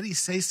 Does Betty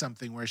say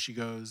something where she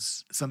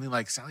goes something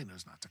like Sally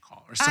knows not to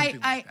call or something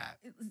like that?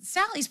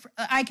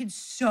 I could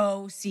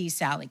so see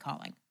Sally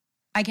calling.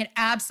 I could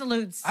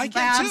absolutely.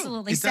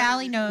 It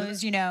Sally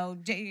does,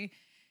 knows.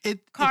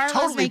 It Carla's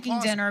totally making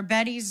plausible. dinner.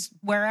 Betty's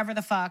wherever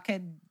the fuck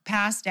had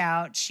passed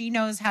out. She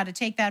knows how to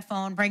take that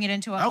phone, bring it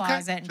into a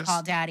closet, and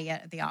call Daddy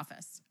at the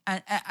office.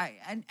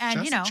 And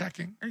Just you know,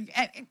 checking.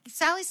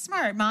 Sally's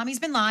smart. Mommy's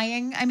been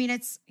lying. I mean,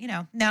 it's, you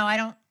know, no, I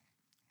don't.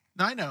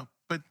 No, I know,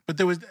 but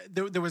there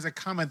was a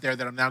comment there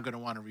that I'm now going to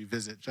want to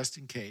revisit just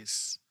in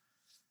case.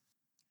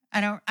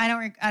 I don't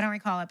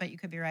recall it, but you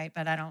could be right.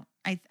 But I don't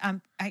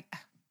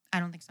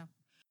think so.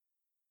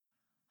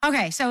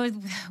 Okay, so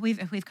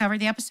we've covered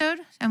the episode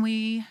and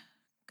we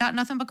got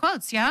nothing but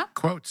quotes. Yeah,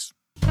 Quotes.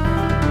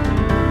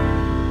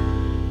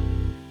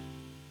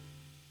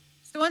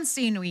 So one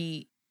scene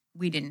we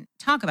didn't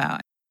talk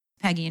about,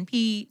 Peggy and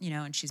Pete, you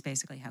know, and she's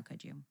basically, how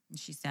could you? And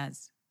she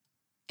says,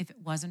 if it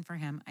wasn't for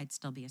him, I'd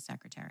still be a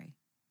secretary.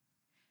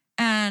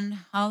 And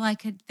all I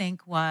could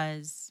think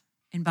was,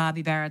 in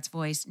Bobby Barrett's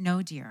voice,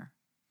 no, dear,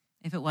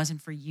 if it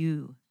wasn't for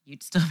you,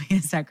 you'd still be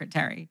a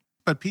secretary.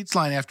 But Pete's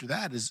line after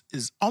that is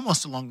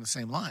almost along the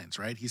same lines,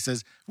 right? He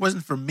says, if it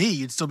wasn't for me,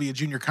 you'd still be a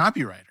junior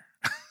copywriter.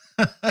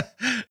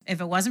 If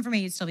it wasn't for me,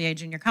 you'd still be a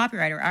junior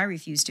copywriter. I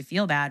refuse to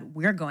feel bad.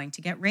 We're going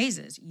to get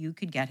raises. You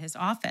could get his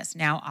office.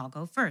 Now I'll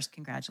go first.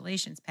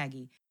 Congratulations,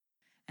 Peggy.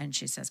 And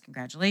she says,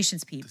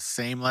 congratulations, Pete. The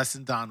same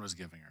lesson Don was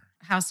giving her.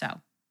 How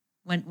so?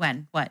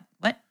 When? What?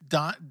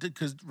 Don,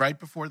 because right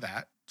before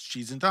that,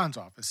 she's in Don's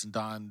office and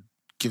Don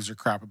gives her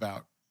crap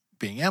about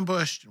being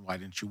ambushed and why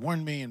didn't you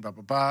warn me and blah,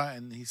 blah, blah.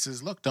 And he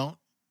says, look, don't.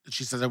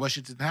 She says, I wish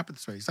it didn't happen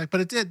this way. He's like,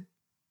 but it did.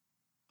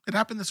 It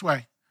happened this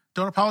way.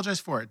 Don't apologize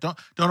for it. Don't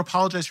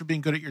apologize for being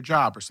good at your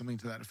job or something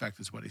to that effect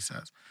is what he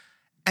says.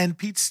 And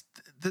Pete's,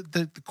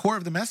 the core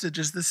of the message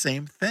is the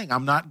same thing.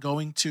 I'm not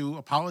going to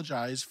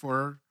apologize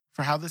for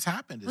how this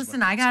happened.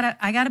 Listen, I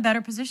got a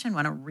better position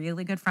when a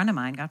really good friend of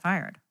mine got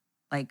fired.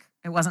 Like,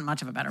 it wasn't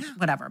much of a better,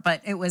 whatever,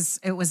 but it was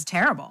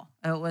terrible.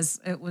 It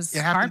was happens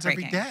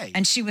heartbreaking. every day.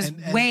 And she was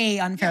way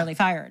unfairly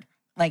fired.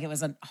 Like, it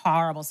was a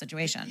horrible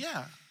situation.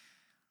 Yeah.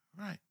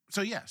 Right.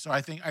 So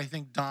I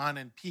think Don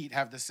and Pete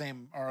are of the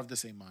same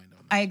mind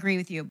on that. I agree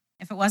with you.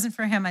 If it wasn't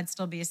for him, I'd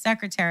still be a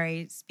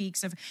secretary. It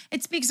speaks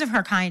of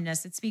her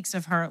kindness. It speaks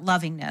of her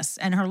lovingness,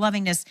 and her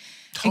lovingness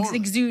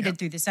exuded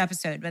through this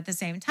episode. But at the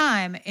same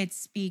time, it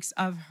speaks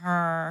of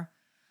her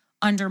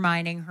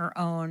undermining her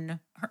own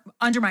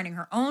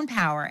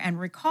power. And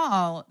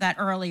recall that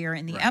earlier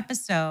in the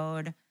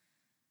episode,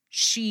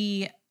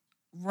 she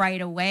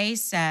right away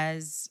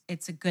says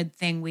it's a good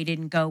thing we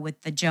didn't go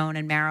with the Joan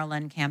and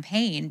Marilyn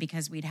campaign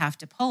because we'd have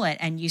to pull it.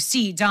 And you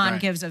see Don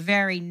gives a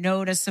very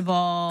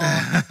noticeable,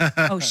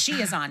 oh,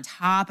 she is on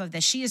top of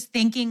this. She is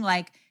thinking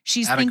like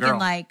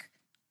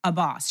a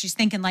boss. She's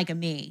thinking like a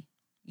me.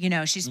 You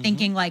know, she's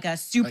thinking like a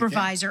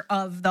supervisor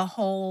of the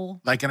whole.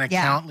 Like an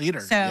account leader.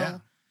 So,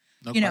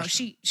 no you know,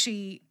 question.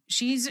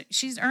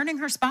 she's earning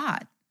her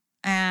spot.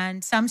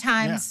 And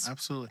sometimes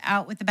absolutely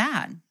out with the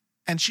bad.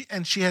 And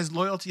she has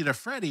loyalty to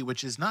Freddie,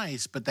 which is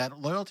nice, but that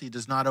loyalty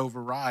does not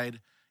override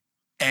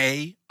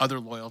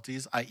other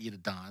loyalties, i.e. to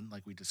Don,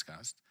 like we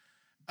discussed,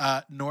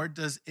 nor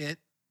does it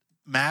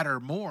matter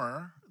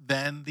more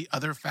than the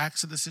other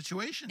facts of the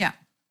situation. Yeah.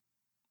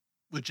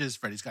 Which is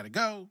Freddie's got to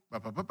go,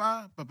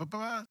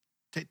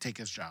 take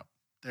his job.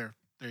 There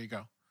you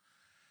go.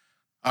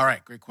 All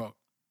right, great quote.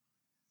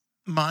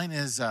 Mine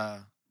is,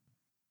 I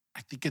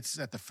think it's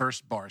at the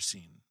first bar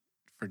scene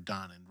for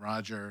Don and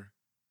Roger.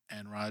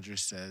 And Roger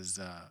says,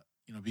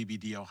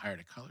 BBDO hired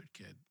a colored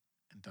kid.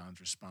 And Don's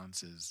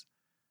response is,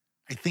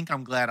 I think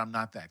I'm glad I'm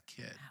not that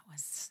kid.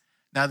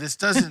 Now, this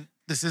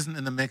isn't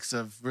in the mix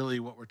of really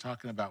what we're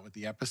talking about with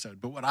the episode.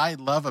 But what I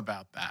love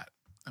about that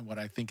and what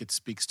I think it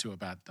speaks to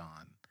about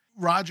Don,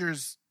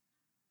 Roger's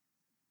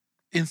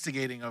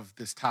instigating of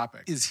this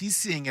topic is he's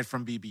seeing it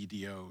from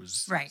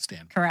BBDO's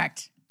standpoint.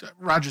 Correct.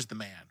 Roger's the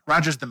man.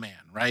 Roger's the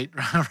man, right?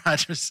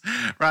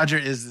 Roger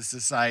is the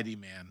society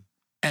man.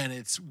 And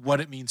it's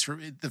what it means for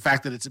the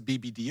fact that it's a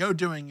BBDO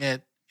doing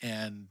it.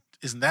 And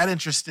isn't that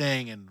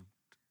interesting? And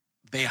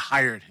they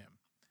hired him.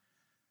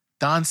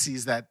 Don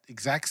sees that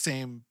exact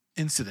same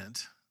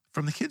incident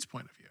from the kid's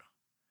point of view.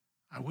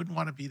 I wouldn't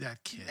want to be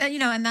that kid.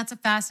 And that's a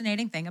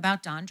fascinating thing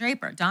about Don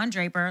Draper. Don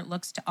Draper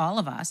looks to all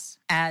of us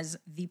as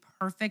the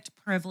perfect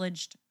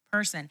privileged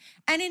person.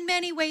 And in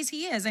many ways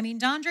he is. I mean,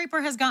 Don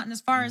Draper has gotten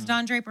as far as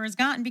Don Draper has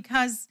gotten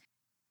because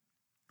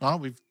he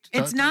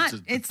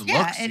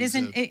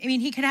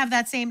could have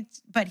that same,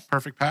 but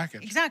perfect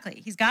package.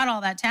 Exactly. He's got all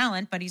that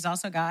talent, but he's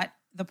also got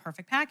the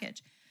perfect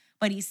package.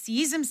 But he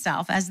sees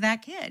himself as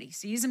that kid. He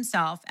sees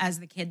himself as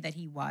the kid that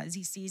he was.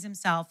 He sees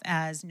himself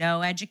as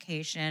no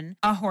education,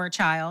 a whore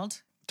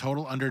child.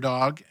 Total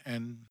underdog.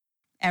 And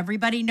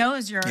everybody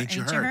knows you're ain't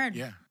you heard.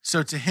 Yeah.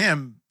 So to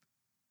him,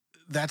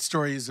 that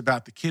story is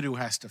about the kid who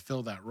has to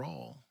fill that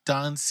role.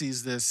 Don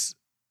sees this,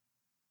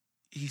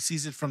 he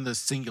sees it from the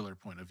singular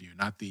point of view,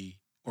 not the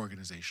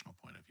organizational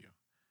point of view.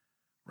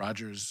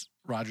 Roger's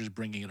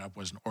bringing it up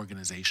was an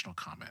organizational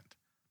comment.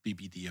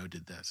 BBDO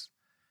did this.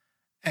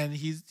 And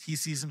he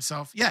sees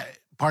himself,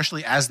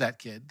 partially as that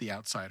kid, the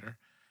outsider.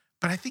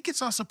 But I think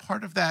it's also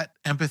part of that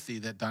empathy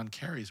that Don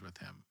carries with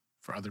him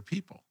for other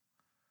people.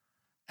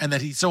 And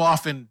that he so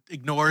often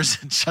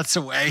ignores and shuts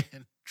away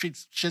and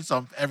treats shits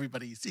on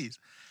everybody he sees.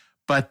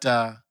 But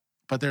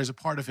there's a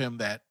part of him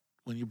that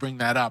when you bring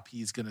that up,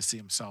 he's going to see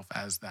himself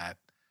as that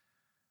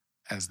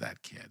as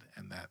that kid.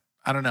 And that,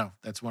 I don't know,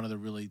 that's one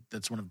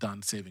of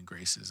Don's saving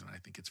graces. And I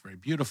think it's very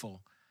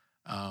beautiful,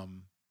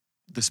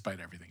 despite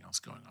everything else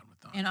going on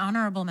with Don. In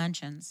honorable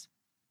mentions,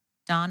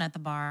 Don at the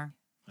bar.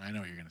 I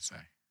know what you're going to say.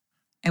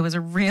 It was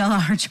a real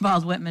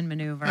Archibald Whitman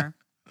maneuver.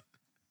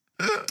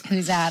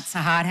 Who's that's a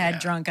hothead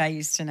drunk I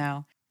used to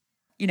know.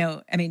 You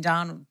know, I mean,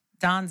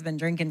 Don's been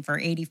drinking for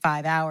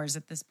 85 hours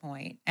at this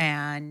point,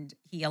 and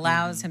he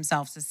allows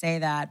himself to say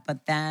that, but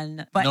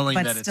Knowing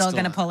that still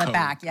going to pull it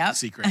back. Yep.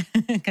 Secret.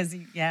 Because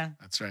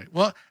That's right.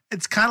 Well,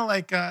 it's kind of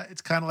like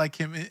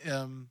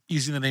him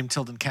using the name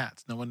Tilden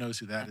Katz. No one knows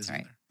who that is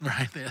right. either.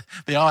 Right?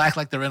 They all act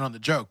like they're in on the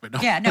joke, but no.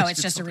 Yeah, no, knows it's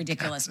who just a Tilden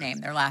ridiculous Katz name.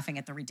 is. They're laughing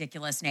at the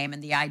ridiculous name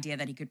and the idea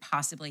that he could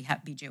possibly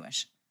be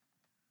Jewish.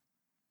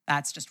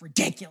 That's just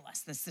ridiculous.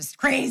 This is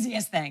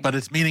craziest thing. But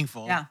it's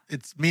meaningful. Yeah.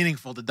 It's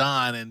meaningful to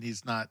Don, and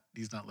he's not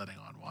letting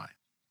on why.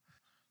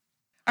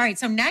 All right,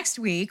 so next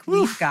week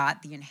we've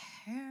got the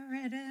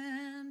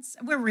inheritance.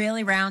 We're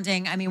really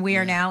rounding. I mean, we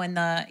are now in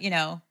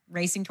the,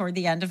 racing toward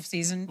the end of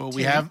season 2. Well,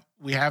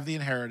 we have the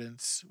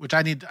inheritance, which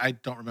I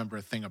don't remember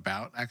a thing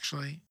about,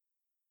 actually.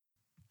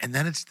 And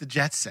then it's the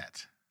jet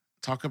set.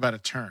 Talk about a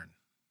turn.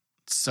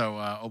 So,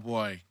 oh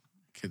boy,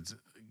 kids,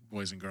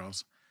 boys and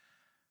girls.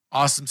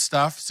 Awesome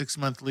stuff.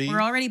 6-month lead.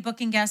 We're already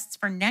booking guests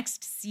for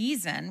next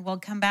season. We'll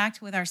come back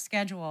with our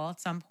schedule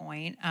at some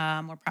point.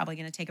 We're probably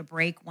going to take a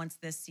break once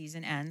this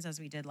season ends,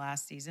 as we did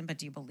last season. But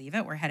do you believe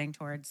it? We're heading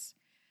towards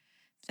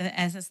the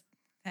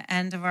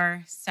end of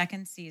our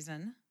second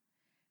season.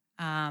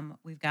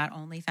 We've got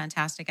only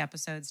fantastic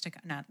episodes to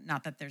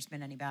not that there's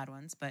been any bad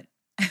ones, but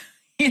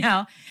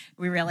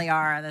we really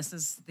are. This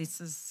is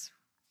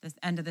the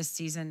end of this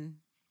season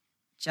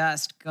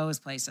just goes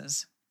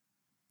places.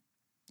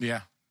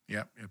 Yeah.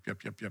 Yep.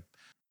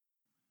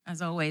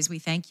 As always, we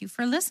thank you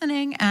for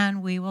listening,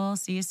 and we will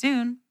see you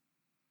soon.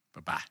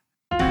 Bye-bye.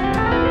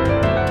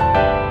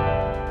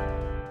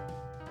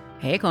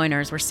 Hey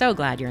Coiners, we're so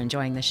glad you're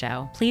enjoying the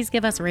show. Please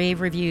give us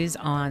rave reviews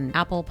on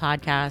Apple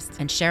Podcasts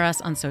and share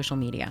us on social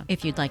media.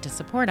 If you'd like to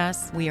support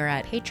us, we are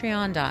at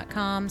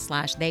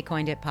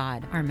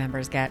patreon.com/theycoineditpod. Our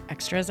members get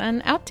extras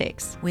and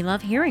outtakes. We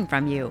love hearing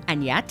from you.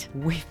 And yet,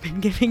 we've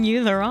been giving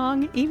you the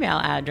wrong email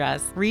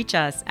address. Reach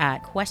us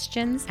at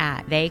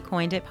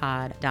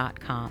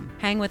questions@theycoineditpod.com.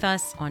 Hang with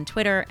us on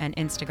Twitter and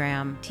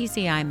Instagram,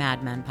 TCI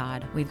Mad Men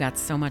Pod. We've got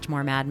so much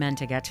more Mad Men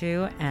to get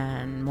to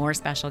and more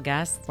special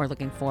guests. We're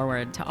looking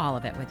forward to all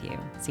of it with you.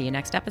 See you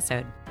next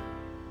episode.